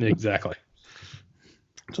 Exactly.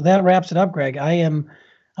 So that wraps it up, Greg.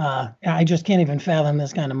 I just can't even fathom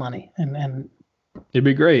this kind of money, and it'd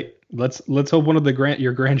be great. Let's hope one of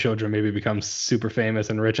your grandchildren maybe becomes super famous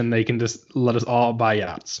and rich, and they can just let us all buy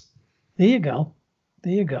yachts. There you go.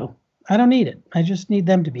 I don't need it. I just need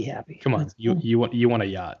them to be happy. Come on, you want a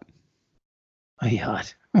yacht? A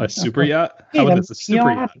yacht. A super yacht? How about this? A super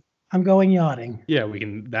yacht? I'm going yachting. Yeah, we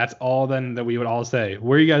can. That's all then that we would all say.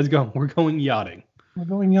 Where are you guys going? We're going yachting. We're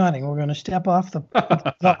going yachting. We're going to step off the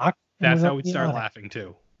dock. That's how we'd start laughing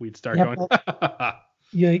too. We'd start going.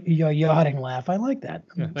 Your yachting laugh. I like that.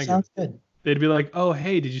 Yeah, sounds good. They'd be like, "Oh,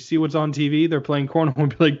 hey, did you see what's on TV? They're playing cornhole."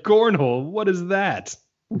 We'd be like, "Cornhole? What is that?"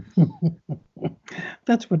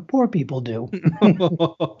 That's what poor people do.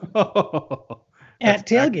 At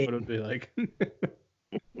tailgate. What it would be like.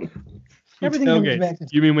 Everything tailgate. Back to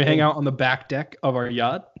you mean we hang out on the back deck of our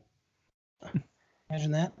yacht?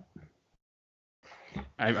 Imagine that.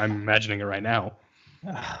 I'm imagining it right now.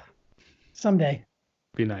 Someday.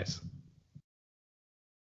 Be nice.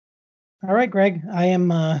 All right, Greg.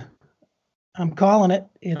 I'm calling it.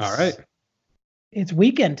 All right. It's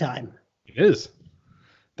weekend time. It is.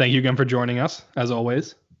 Thank you again for joining us, as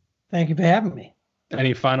always. Thank you for having me.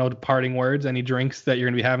 Any final parting words? Any drinks that you're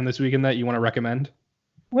going to be having this weekend that you want to recommend?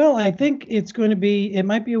 Well, I think it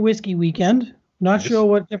might be a whiskey weekend. Not sure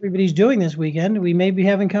what everybody's doing this weekend. We may be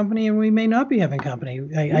having company and we may not be having company.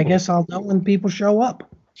 I guess I'll know when people show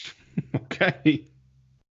up. Okay.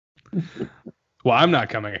 Well, I'm not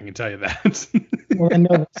coming, I can tell you that. Well, I know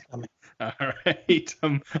what's coming. All right.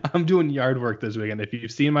 I'm doing yard work this weekend. If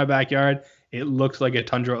you've seen my backyard, it looks like a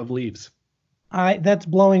tundra of leaves. That's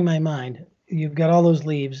blowing my mind. You've got all those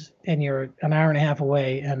leaves and you're an hour and a half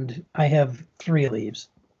away and I have 3 leaves.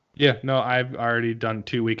 Yeah, no, I've already done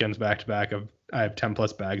 2 weekends back to back. I have 10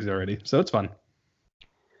 plus bags already, so it's fun.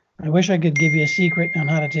 I wish I could give you a secret on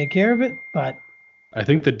how to take care of it, but I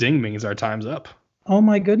think the ding means our time's up. oh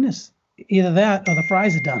my goodness. Either that or the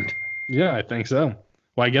fries are done. Yeah, I think so.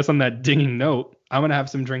 Well, I guess on that dinging note, I'm going to have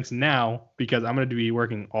some drinks now because I'm going to be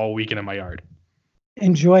working all weekend in my yard.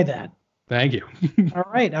 Enjoy that. Thank you. All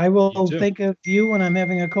right. I will think of you when I'm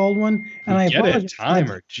having a cold one. And I apologize. Get a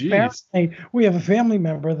timer. Jeez. We have a family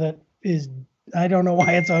member that is, I don't know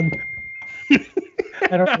why it's on.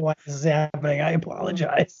 I don't know why this is happening. I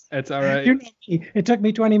apologize. It's all right. It took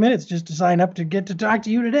me 20 minutes just to sign up to get to talk to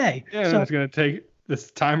you today. Yeah, so it's going to take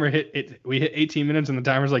this timer we hit 18 minutes and the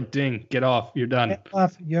timer's like, ding, get off. You're done. Get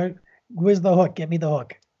off. Where's the hook? Get me the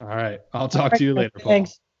hook. All right. I'll talk to you later, Paul.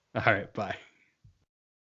 Thanks. All right. Bye.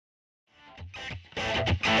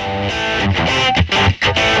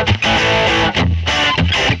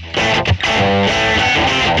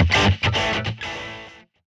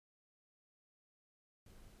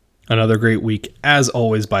 Another great week, as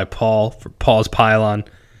always, by Paul for Paul's Pylon.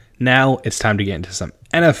 Now it's time to get into some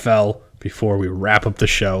NFL before we wrap up the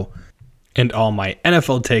show. And all my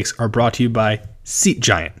NFL takes are brought to you by Seat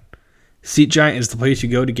Giant. Seat Giant is the place you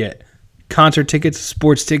go to get concert tickets,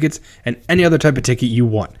 sports tickets, and any other type of ticket you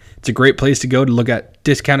want. It's a great place to go to look at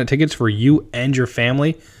discounted tickets for you and your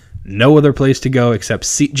family. No other place to go except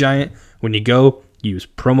Seat Giant. When you go, use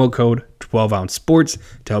promo code 12ounce sports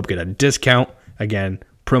to help get a discount. Again,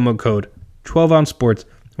 promo code 12ounce sports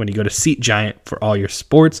when you go to Seat Giant for all your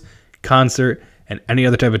sports, concert, and any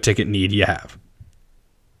other type of ticket need you have.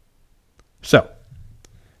 So,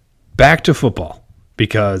 back to football,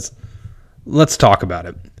 because let's talk about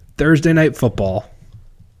it. Thursday Night Football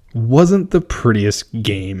wasn't the prettiest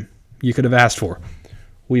game you could have asked for.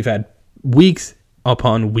 We've had weeks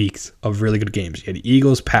upon weeks of really good games. You had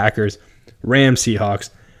Eagles, Packers, Rams, Seahawks,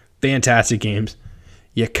 fantastic games.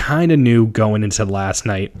 You kind of knew going into last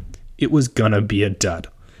night it was going to be a dud.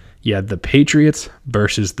 You had the Patriots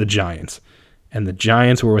versus the Giants, and the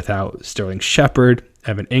Giants were without Sterling Shepard,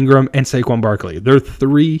 Evan Ingram, and Saquon Barkley. They're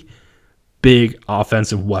 3 big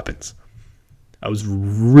offensive weapons. I was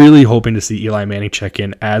really hoping to see Eli Manning check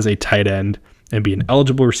in as a tight end and be an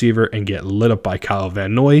eligible receiver and get lit up by Kyle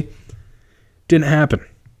Van Noy. Didn't happen.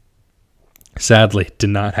 Sadly, did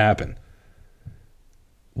not happen.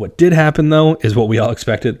 What did happen, though, is what we all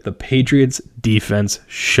expected. The Patriots defense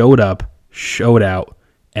showed up, showed out,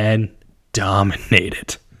 and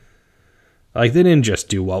dominated. Like, they didn't just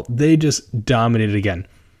do well. They just dominated again.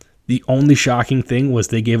 The only shocking thing was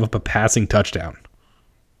they gave up a passing touchdown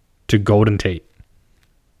to Golden Tate.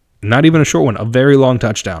 Not even a short one, a very long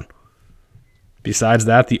touchdown. Besides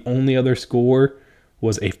that, the only other score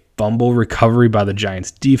was a fumble recovery by the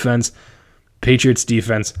Giants defense. Patriots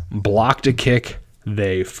defense blocked a kick.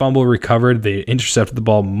 They fumble recovered. They intercepted the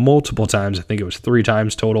ball multiple times. I think it was 3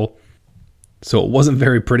 times total. So it wasn't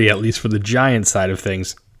very pretty, at least for the Giants side of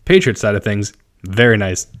things. Patriots side of things, very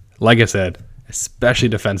nice. Like I said, especially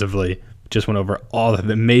defensively, just went over all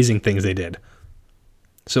the amazing things they did.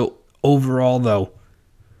 So overall, though,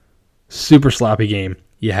 super sloppy game.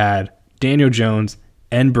 You had Daniel Jones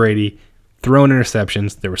and Brady throwing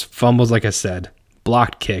interceptions. There was fumbles, like I said,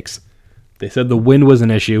 blocked kicks. They said the wind was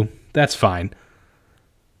an issue. That's fine.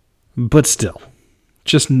 But still,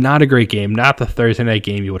 just not a great game. Not the Thursday night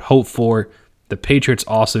game you would hope for. The Patriots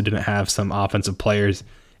also didn't have some offensive players.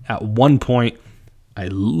 At one point, I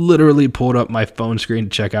literally pulled up my phone screen to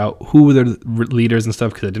check out who were the leaders and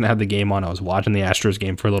stuff because I didn't have the game on. I was watching the Astros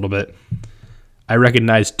game for a little bit. I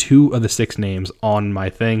recognized 2 of the 6 names on my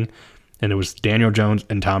thing, and it was Daniel Jones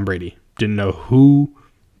and Tom Brady. Didn't know who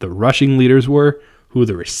the rushing leaders were, who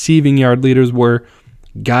the receiving yard leaders were.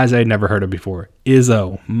 Guys I had never heard of before.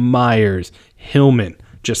 Izzo, Myers, Hillman.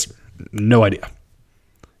 Just no idea.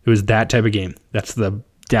 It was that type of game. That's the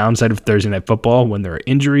downside of Thursday Night Football. When there are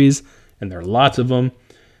injuries, and there are lots of them,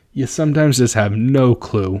 you sometimes just have no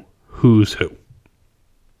clue who's who.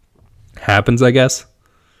 Happens, I guess,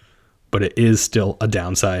 but it is still a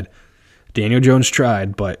downside. Daniel Jones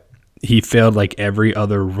tried, but he failed like every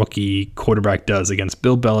other rookie quarterback does against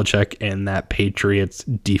Bill Belichick and that Patriots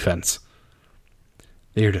defense.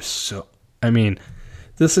 They're just so...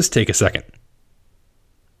 let's just take a second.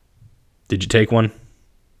 Did you take one?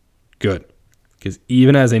 Good. Because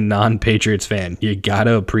even as a non-Patriots fan, you got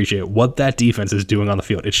to appreciate what that defense is doing on the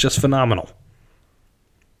field. It's just phenomenal.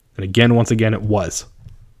 And again, once again, it was.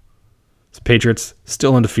 So Patriots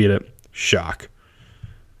still undefeated. Shock.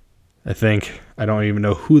 I don't even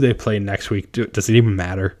know who they play next week. Does it even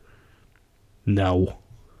matter? No.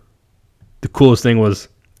 The coolest thing was,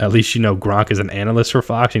 at least Gronk is an analyst for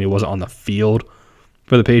Fox, and he wasn't on the field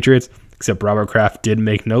for the Patriots, except Robert Kraft did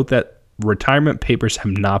make note that retirement papers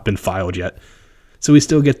have not been filed yet. So we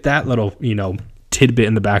still get that little, tidbit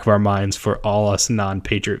in the back of our minds for all us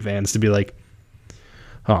non-Patriot fans to be like,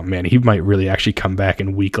 oh man, he might really actually come back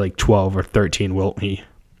in week 12 or 13, won't he?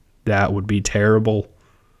 That would be terrible.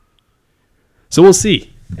 So we'll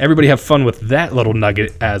see. Everybody have fun with that little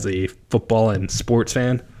nugget as a football and sports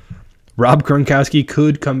fan. Rob Gronkowski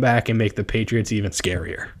could come back and make the Patriots even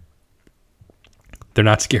scarier. They're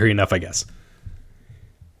not scary enough, I guess.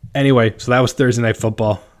 Anyway, so that was Thursday Night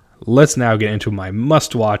Football. Let's now get into my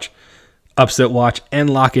must-watch, upset watch, and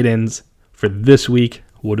lock-it-ins for this week.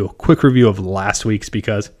 We'll do a quick review of last week's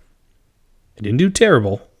because I didn't do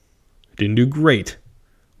terrible. I didn't do great,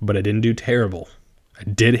 but I didn't do terrible. I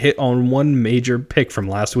did hit on one major pick from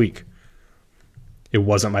last week. It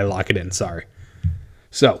wasn't my lock-it-in, sorry.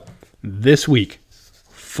 So, last week,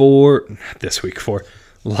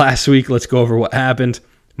 let's go over what happened.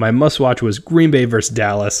 My must-watch was Green Bay versus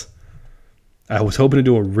Dallas. I was hoping to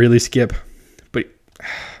do a really skip, but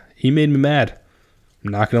he made me mad.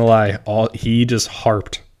 I'm not going to lie. He just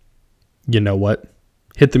harped. You know what?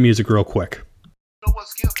 Hit the music real quick. You know what?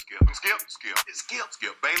 Skip. It's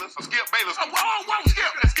skip. Bayless. Skip. Oh, whoa. Skip.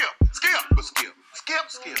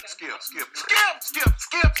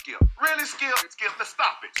 Really skip. Let's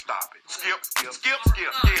stop it. Skip.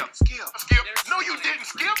 No, you didn't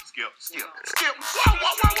skip. Whoa.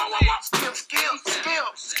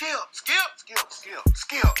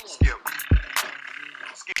 Skip.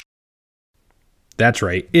 That's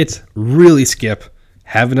right. It's really skip.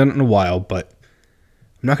 Haven't done it in a while, but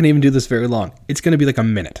I'm not going to even do this very long. It's going to be like a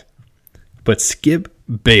minute. But Skip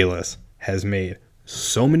Bayless has made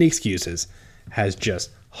so many excuses, has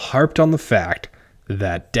just harped on the fact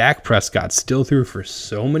that Dak Prescott still threw for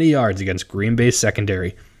so many yards against Green Bay's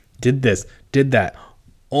secondary, did this, did that,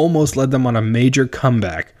 almost led them on a major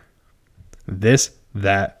comeback. This,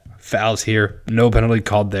 that, fouls here, no penalty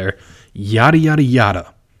called there, yada, yada,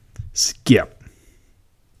 yada. Skip.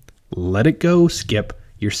 Let it go, Skip.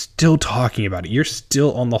 You're still talking about it. You're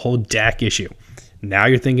still on the whole Dak issue. Now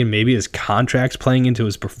you're thinking maybe his contract's playing into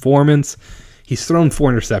his performance. He's thrown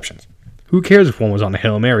 4 interceptions. Who cares if one was on a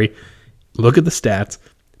Hail Mary? Look at the stats.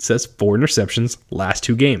 It says 4 interceptions last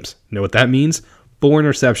 2 games. Know what that means? 4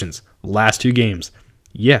 interceptions last 2 games.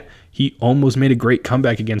 Yeah, he almost made a great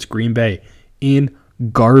comeback against Green Bay in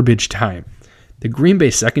garbage time. The Green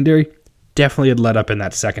Bay secondary definitely had let up in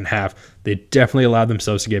that second half. They definitely allowed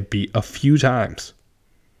themselves to get beat a few times.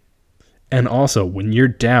 And also, when you're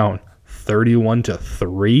down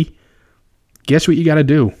 31-3, guess what you got to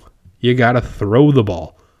do? You got to throw the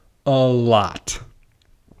ball a lot.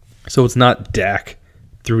 So it's not Dak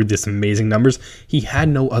threw this amazing numbers. He had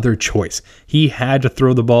no other choice. He had to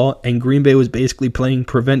throw the ball, and Green Bay was basically playing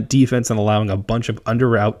prevent defense and allowing a bunch of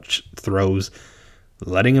under-route throws,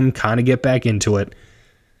 letting him kind of get back into it.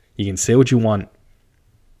 You can say what you want.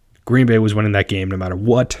 Green Bay was winning that game no matter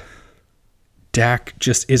what. Dak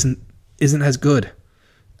just isn't as good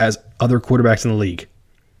as other quarterbacks in the league.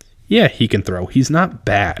 Yeah, he can throw. He's not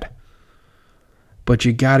bad. But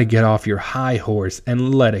you got to get off your high horse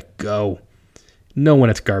and let it go. Know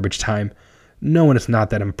when it's garbage time. Know when it's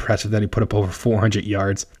not that impressive that he put up over 400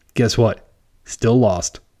 yards. Guess what? Still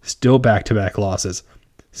lost. Still back-to-back losses.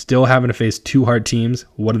 Still having to face 2 hard teams.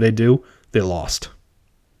 What do? They lost.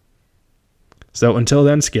 So until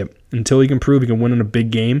then, Skip. Until he can prove he can win in a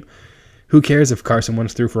big game, who cares if Carson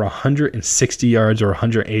Wentz threw for 160 yards or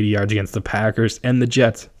 180 yards against the Packers and the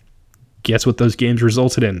Jets? Guess what those games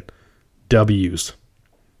resulted in? W's.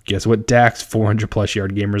 Guess what Dak's 400-plus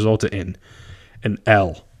yard game resulted in? An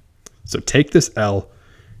L. So take this L,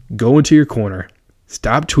 go into your corner,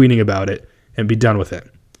 stop tweeting about it, and be done with it.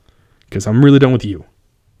 Because I'm really done with you.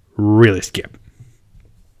 Really, Skip.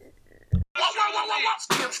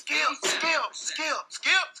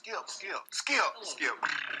 Skip.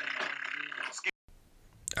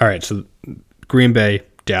 All right, so Green Bay,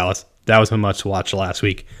 Dallas, that was my must-watch last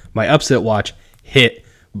week. My upset watch hit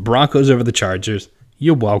Broncos over the Chargers.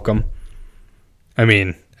 You're welcome. I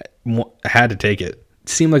mean, I had to take it. It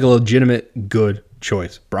seemed like a legitimate good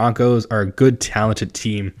choice. Broncos are a good, talented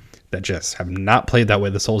team that just have not played that way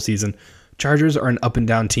this whole season. Chargers are an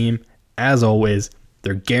up-and-down team, as always.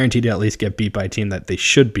 They're guaranteed to at least get beat by a team that they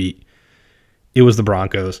should beat. It was the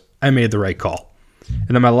Broncos. I made the right call. And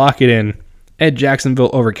then my lock it in at Jacksonville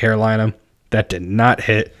over Carolina. That did not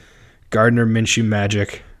hit. Gardner Minshew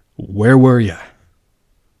magic. Where were you?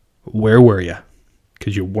 Where were you?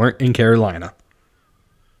 Because you weren't in Carolina.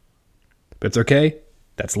 But it's okay.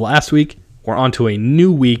 That's last week. We're on to a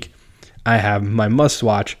new week. I have my must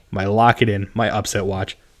watch, my lock it in, my upset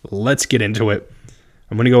watch. Let's get into it.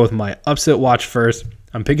 I'm going to go with my upset watch first.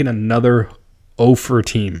 I'm picking another 0-for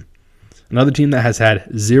team. Another team that has had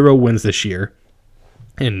 0 wins this year.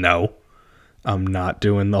 And no, I'm not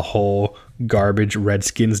doing the whole garbage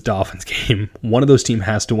Redskins-Dolphins game. One of those teams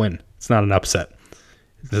has to win. It's not an upset.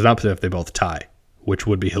 It's an upset if they both tie, which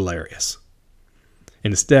would be hilarious.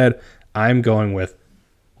 Instead, I'm going with,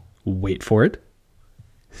 wait for it,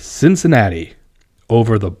 Cincinnati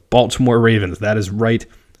over the Baltimore Ravens. That is right.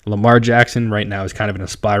 Lamar Jackson right now is kind of in a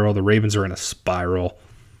spiral. The Ravens are in a spiral.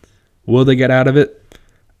 Will they get out of it?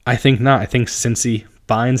 I think not. I think Cincy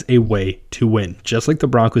finds a way to win, just like the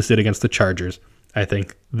Broncos did against the Chargers. I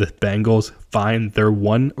think the Bengals find their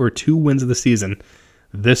 1 or 2 wins of the season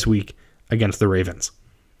this week against the Ravens.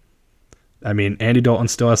 I mean, Andy Dalton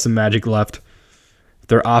still has some magic left. If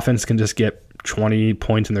their offense can just get 20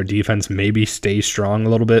 points and their defense maybe stay strong a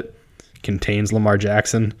little bit, contains Lamar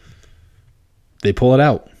Jackson, they pull it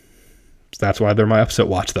out. So that's why they're my upset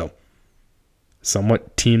watch, though.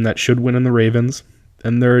 Somewhat team that should win in the Ravens,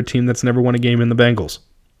 and they're a team that's never won a game in the Bengals.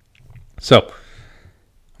 So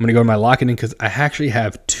I'm going to go to my lock it in because I actually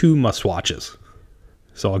have 2 must-watches.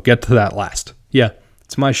 So I'll get to that last. Yeah,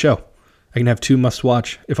 it's my show. I can have 2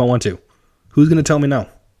 must-watch if I want to. Who's going to tell me no?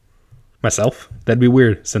 Myself? That'd be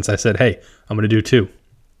weird since I said, hey, I'm going to do 2.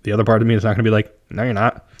 The other part of me is not going to be like, no, you're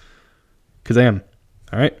not. Because I am.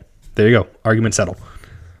 All right? There you go. Argument settled.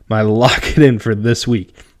 My lock it in for this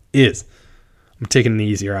week is, I'm taking an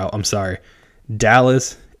easier out. I'm sorry.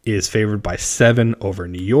 Dallas is favored by 7 over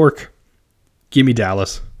New York. Give me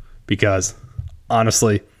Dallas because,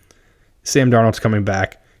 honestly, Sam Darnold's coming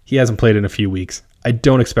back. He hasn't played in a few weeks. I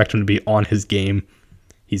don't expect him to be on his game.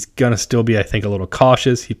 He's going to still be, I think, a little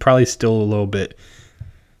cautious. He's probably still a little bit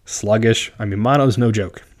sluggish. I mean, mono's no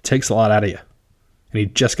joke. Takes a lot out of you. And he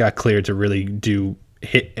just got cleared to really do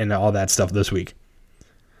hit and all that stuff this week.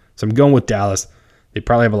 So I'm going with Dallas. They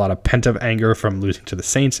probably have a lot of pent-up anger from losing to the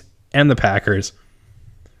Saints and the Packers.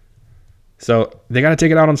 So they got to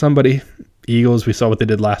take it out on somebody. Eagles, we saw what they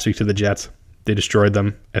did last week to the Jets. They destroyed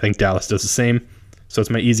them. I think Dallas does the same. So it's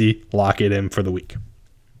my easy lock it in for the week.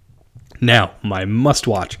 Now, my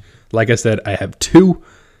must-watch. Like I said, I have 2,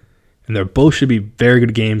 and they both should be very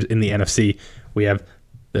good games in the NFC. We have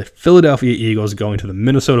the Philadelphia Eagles going to the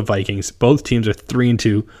Minnesota Vikings. Both teams are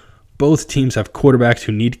 3-2. Both teams have quarterbacks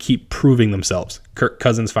who need to keep proving themselves. Kirk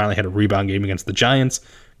Cousins finally had a rebound game against the Giants.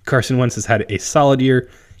 Carson Wentz has had a solid year.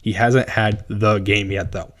 He hasn't had the game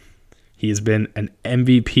yet, though. He has been an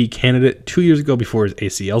MVP candidate 2 years ago before his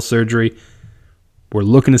ACL surgery. We're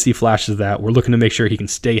looking to see flashes of that. We're looking to make sure he can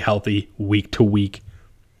stay healthy week to week.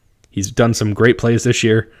 He's done some great plays this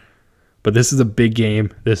year, but this is a big game.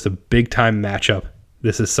 This is a big-time matchup.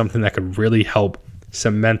 This is something that could really help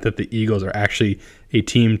cement that the Eagles are actually a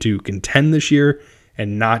team to contend this year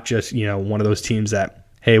and not just, one of those teams that,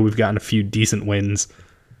 hey, we've gotten a few decent wins,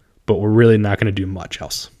 but we're really not going to do much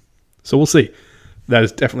else. So we'll see. That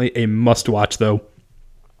is definitely a must-watch, though.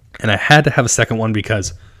 And I had to have a second one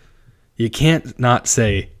because you can't not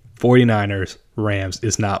say 49ers Rams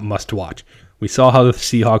is not must-watch. We saw how the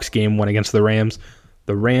Seahawks game went against the Rams.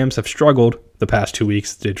 The Rams have struggled the past 2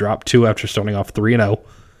 weeks. They dropped 2 after starting off 3-0.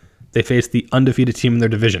 They faced the undefeated team in their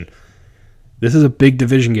division. This is a big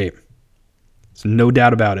division game. There's no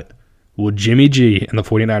doubt about it. Will Jimmy G and the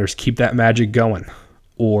 49ers keep that magic going?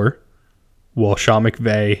 Or will Sean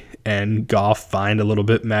McVay and Goff find a little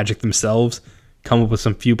bit magic themselves, come up with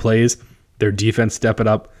some few plays, their defense step it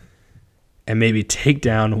up, and maybe take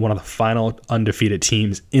down one of the final undefeated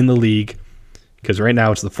teams in the league? Because right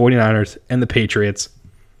now it's the 49ers and the Patriots.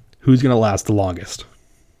 Who's going to last the longest?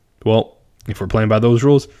 Well, if we're playing by those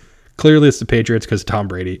rules, clearly it's the Patriots because Tom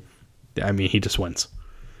Brady. I mean, he just wins.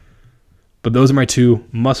 But those are my 2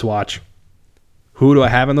 must-watch. Who do I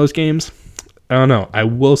have in those games? I don't know. I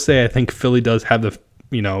will say I think Philly does have the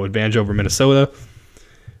advantage over Minnesota.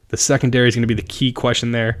 The secondary is going to be the key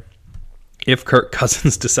question there. If Kirk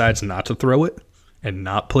Cousins decides not to throw it and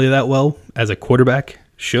not play that well as a quarterback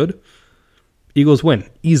should, Eagles win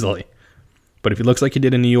easily. But if he looks like he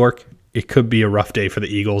did in New York, it could be a rough day for the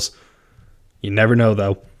Eagles. You never know,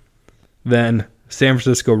 though. Then San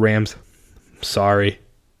Francisco Rams, sorry.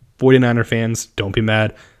 49er fans, don't be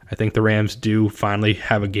mad. I think the Rams do finally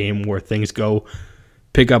have a game where things go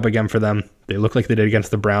pick up again for them. They look like they did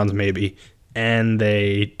against the Browns maybe, and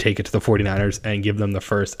they take it to the 49ers and give them the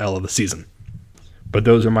first L of the season. But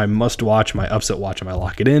those are my must-watch, my upset watch, and my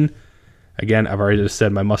lock it in. Again, I've already just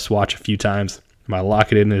said my must-watch a few times. My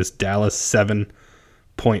lock it in is Dallas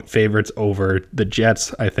 7-point favorites over the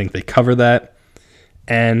Jets. I think they cover that.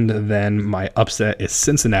 And then my upset is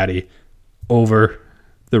Cincinnati over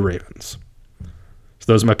the Ravens. So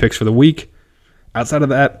those are my picks for the week. Outside of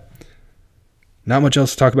that, not much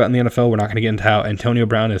else to talk about in the NFL. We're not going to get into how Antonio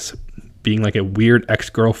Brown is being like a weird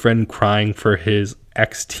ex-girlfriend crying for his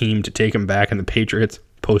ex-team to take him back, and the Patriots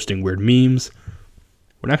posting weird memes.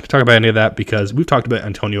 We're not going to talk about any of that because we've talked about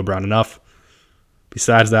Antonio Brown enough.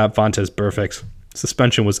 Besides that, Vontaze Burfict's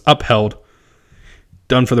suspension was upheld,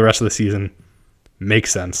 done for the rest of the season.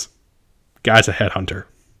 Makes sense. Guy's a headhunter.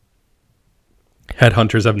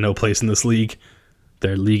 Headhunters have no place in this league.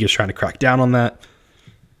 Their league is trying to crack down on that.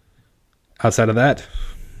 Outside of that,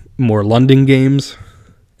 more London games,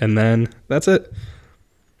 and then that's it.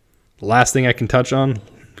 Last thing I can touch on,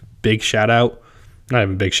 big shout out. Not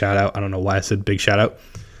even big shout out. I don't know why I said big shout out.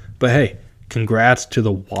 But hey, congrats to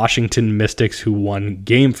the Washington Mystics who won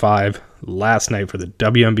Game 5 last night for the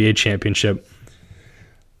WNBA championship.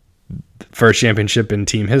 First championship in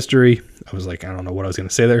team history. I was like, I don't know what I was going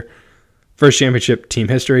to say there. First championship team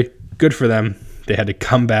history. Good for them. They had to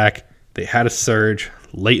come back. They had a surge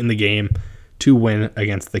late in the game to win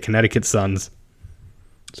against the Connecticut Suns.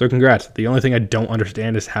 So congrats. The only thing I don't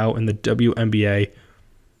understand is how in the WNBA,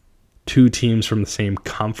 two teams from the same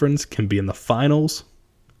conference can be in the finals.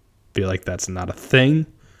 Feel like that's not a thing.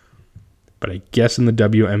 But I guess in the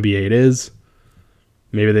WNBA it is.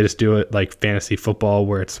 Maybe they just do it like fantasy football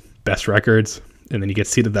where it's best records and then you get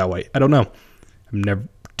seeded that way. I don't know.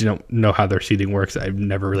 Don't know how their seeding works. I've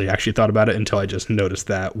never really actually thought about it until I just noticed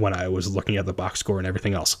that when I was looking at the box score and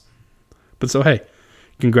everything else. But so hey,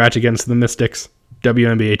 congrats again to the Mystics,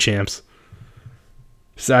 WNBA champs.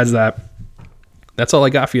 Besides that, that's all I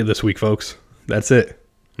got for you this week, folks. That's it.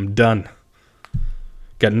 I'm done.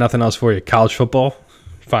 Got nothing else for you. College football?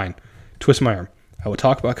 Fine. Twist my arm. I will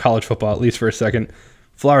talk about college football at least for a second.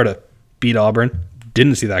 Florida beat Auburn.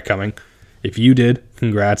 Didn't see that coming. If you did,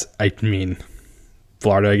 congrats. I mean,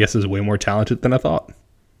 Florida, I guess, is way more talented than I thought.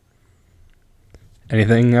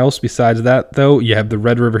 Anything else besides that, though? You have the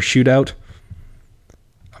Red River Shootout.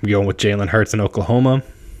 I'm going with Jalen Hurts in Oklahoma.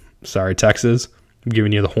 Sorry, Texas. I'm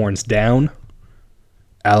giving you the horns down.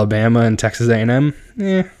 Alabama and Texas A&M.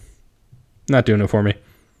 Not doing it for me.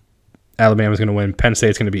 Alabama's going to win. Penn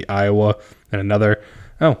State's going to beat Iowa. And another.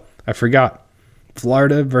 Oh, I forgot.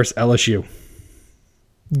 Florida versus LSU.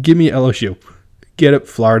 Give me LSU. Get it,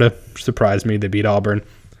 Florida. Surprised me. They beat Auburn.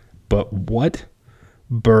 But what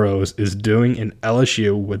Burrows is doing in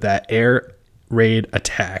LSU with that air raid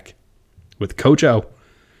attack with Coach O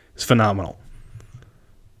is phenomenal.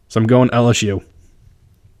 So I'm going LSU.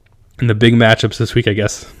 In the big matchups this week, I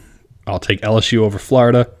guess I'll take LSU over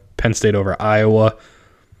Florida, Penn State over Iowa,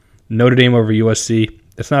 Notre Dame over USC.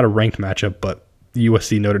 It's not a ranked matchup, but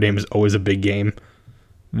USC Notre Dame is always a big game.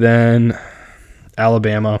 Then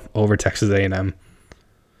Alabama over Texas A&M.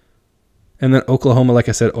 And then Oklahoma, like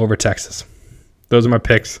I said, over Texas. Those are my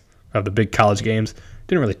picks of the big college games.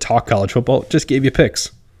 Didn't really talk college football, just gave you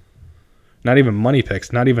picks. Not even money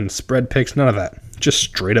picks, not even spread picks, none of that. Just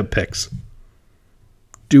straight up picks.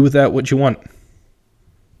 Do with that what you want.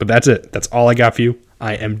 But that's it. That's all I got for you.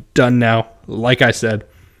 I am done now. Like I said,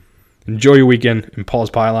 enjoy your weekend. And Paul's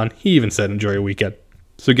Pylon, he even said enjoy your weekend.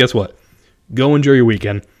 So guess what? Go enjoy your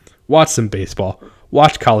weekend. Watch some baseball.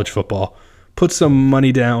 Watch college football. Put some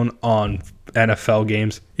money down on NFL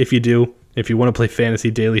games. If you do, if you want to play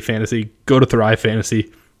fantasy, daily fantasy, go to Thrive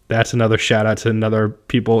Fantasy. That's another shout out to another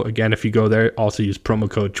people. Again, if you go there, also use promo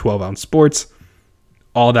code 12ounce sports.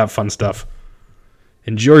 All that fun stuff.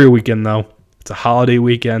 Enjoy your weekend, though. It's a holiday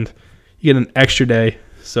weekend. You get an extra day,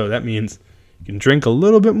 so that means you can drink a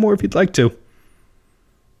little bit more if you'd like to.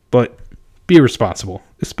 But be responsible,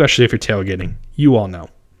 especially if you're tailgating. You all know.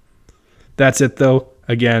 That's it, though.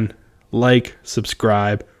 Again, like,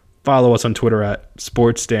 subscribe, follow us on Twitter at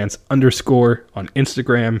sportsstance_, on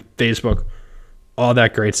Instagram, Facebook, all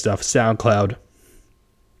that great stuff. SoundCloud.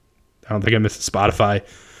 I don't think I missed Spotify.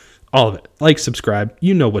 All of it. Like, subscribe.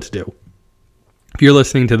 You know what to do. If you're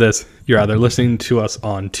listening to this, you're either listening to us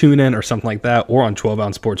on TuneIn or something like that, or on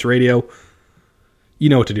 12-Ounce Sports Radio. You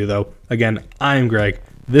know what to do, though. Again, I'm Greg.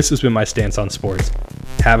 This has been my stance on sports.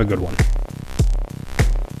 Have a good one.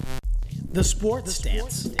 The Sports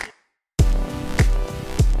Stance.